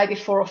maybe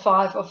 4 or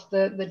 5 of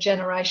the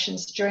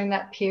generations during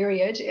that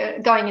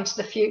period, going into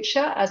the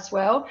future as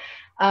well.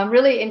 I'm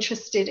really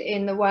interested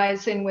in the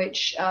ways in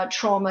which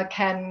trauma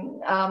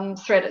can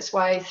thread its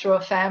way through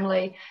a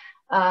family.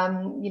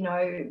 You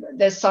know,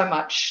 there's so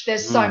much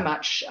data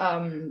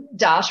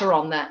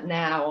on that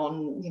now,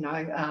 on, you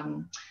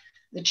know,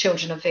 the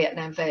children of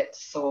Vietnam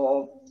vets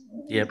or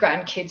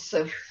grandkids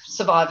of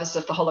survivors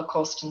of the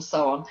Holocaust and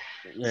so on.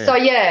 So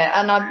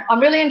and I'm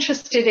really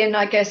interested in,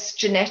 I guess,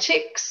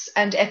 genetics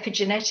and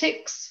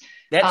epigenetics.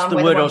 That's the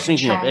word I was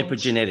thinking of,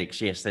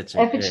 epigenetics. Yes, that's it.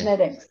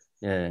 Epigenetics.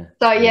 Yeah.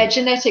 So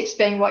genetics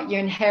being what you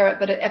inherit,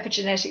 but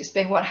epigenetics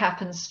being what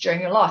happens during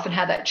your life and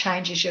how that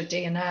changes your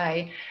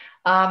DNA.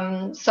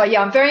 I'm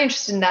very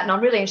interested in that, and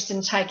I'm really interested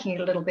in taking it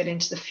a little bit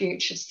into the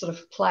future to sort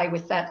of play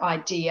with that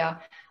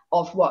idea.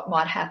 of what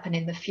might happen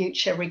in the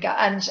future.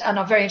 And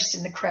I'm very interested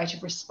in the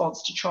creative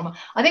response to trauma.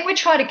 I think we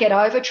try to get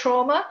over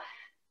trauma.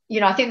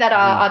 I think that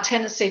our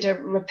tendency to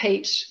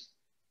repeat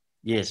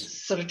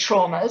sort of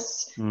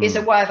traumas is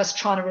a way of us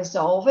trying to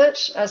resolve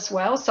it as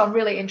well. So I'm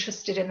really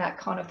interested in that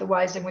kind of the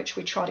ways in which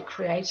we try to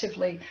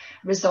creatively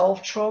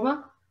resolve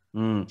trauma.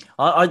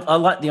 I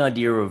like the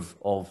idea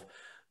of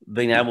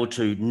being able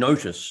to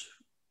notice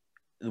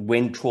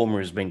when trauma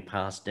is being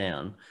passed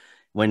down,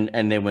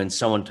 and then when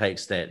someone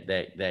takes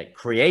that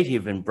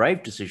creative and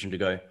brave decision to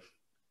go,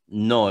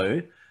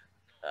 no,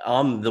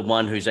 I'm the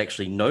one who's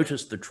actually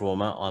noticed the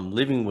trauma, I'm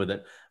living with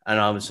it, and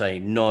I would say,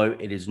 no,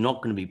 it is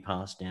not going to be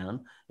passed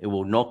down. It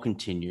will not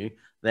continue.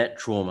 That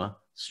trauma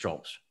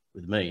stops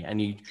with me.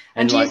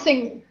 Do you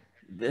think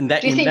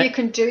you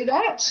can do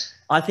that?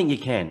 I think you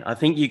can. I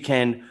think you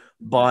can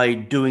by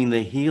doing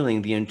the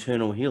healing, the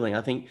internal healing.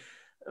 I think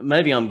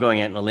maybe I'm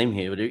going out on a limb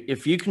here, but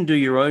if you can do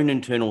your own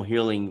internal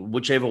healing,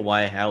 whichever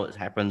way, how it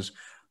happens,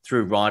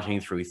 through writing,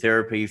 through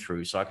therapy,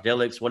 through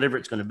psychedelics, whatever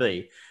it's going to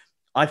be,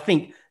 I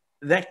think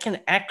that can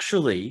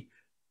actually,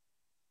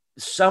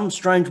 some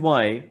strange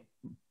way,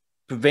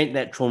 prevent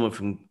that trauma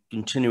from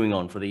continuing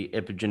on, for the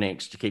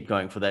epigenetics to keep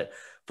going, for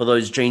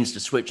those genes to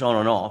switch on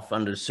and off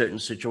under certain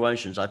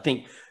situations. I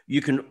think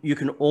you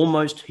can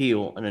almost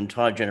heal an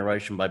entire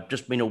generation by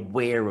just being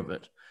aware of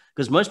it,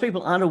 because most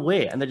people aren't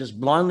aware and they just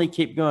blindly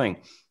keep going.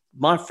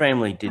 My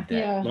family did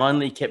that,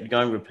 blindly kept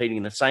going,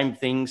 repeating the same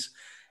things,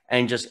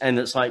 and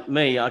it's like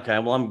me. Okay,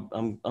 well,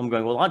 I'm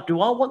going, well,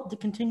 do I want to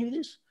continue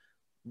this?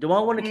 Do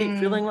I want to keep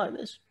feeling like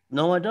this?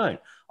 No, I don't.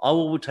 I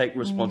will take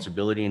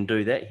responsibility and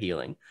do that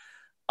healing.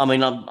 I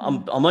mean,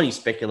 I'm only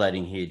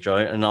speculating here, Joe,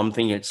 and I'm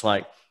thinking it's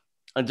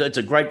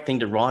a great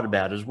thing to write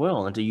about as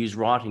well, and to use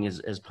writing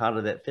as part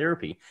of that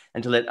therapy,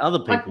 and to let other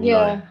people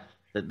know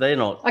that they're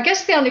not. I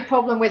guess the only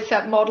problem with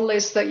that model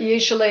is that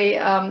usually,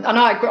 and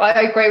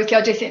I agree with you,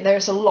 I do think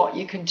there's a lot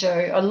you can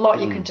do,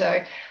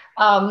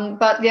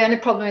 but the only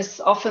problem is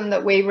often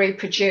that we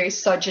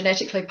reproduce, so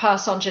genetically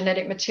pass on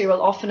genetic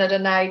material, often at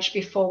an age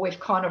before we've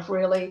kind of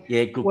really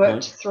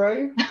worked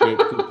through. Yeah,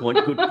 good point.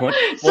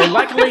 Well,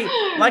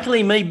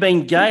 luckily me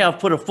being gay, I've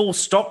put a full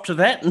stop to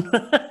that.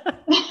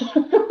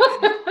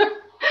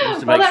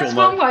 Well, that's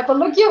one way. But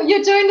look,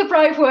 you're doing the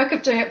brave work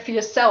of doing it for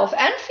yourself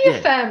and for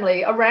your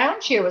family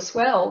around you as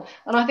well.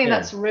 And I think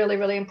that's really,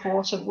 really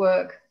important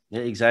work.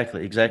 Yeah,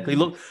 exactly.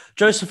 Look,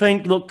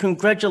 Josephine,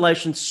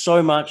 congratulations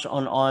so much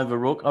on Eye of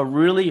Rook. I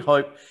really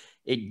hope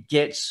it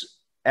gets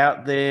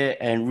out there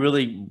and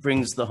really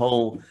brings the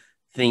whole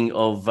thing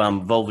of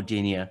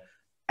vulvodynia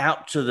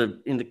out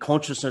in the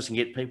consciousness, and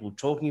get people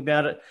talking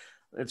about it.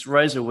 Let's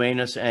raise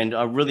awareness, and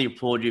I really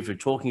applaud you for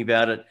talking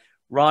about it,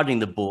 writing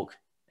the book,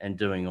 and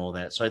doing all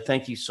that. So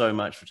thank you so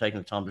much for taking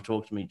the time to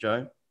talk to me,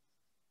 Joe.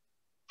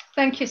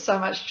 Thank you so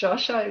much,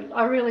 Josh.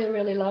 I really,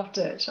 really loved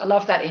it. I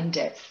love that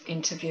in-depth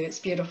interview. It's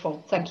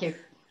beautiful. Thank you.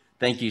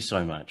 Thank you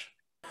so much.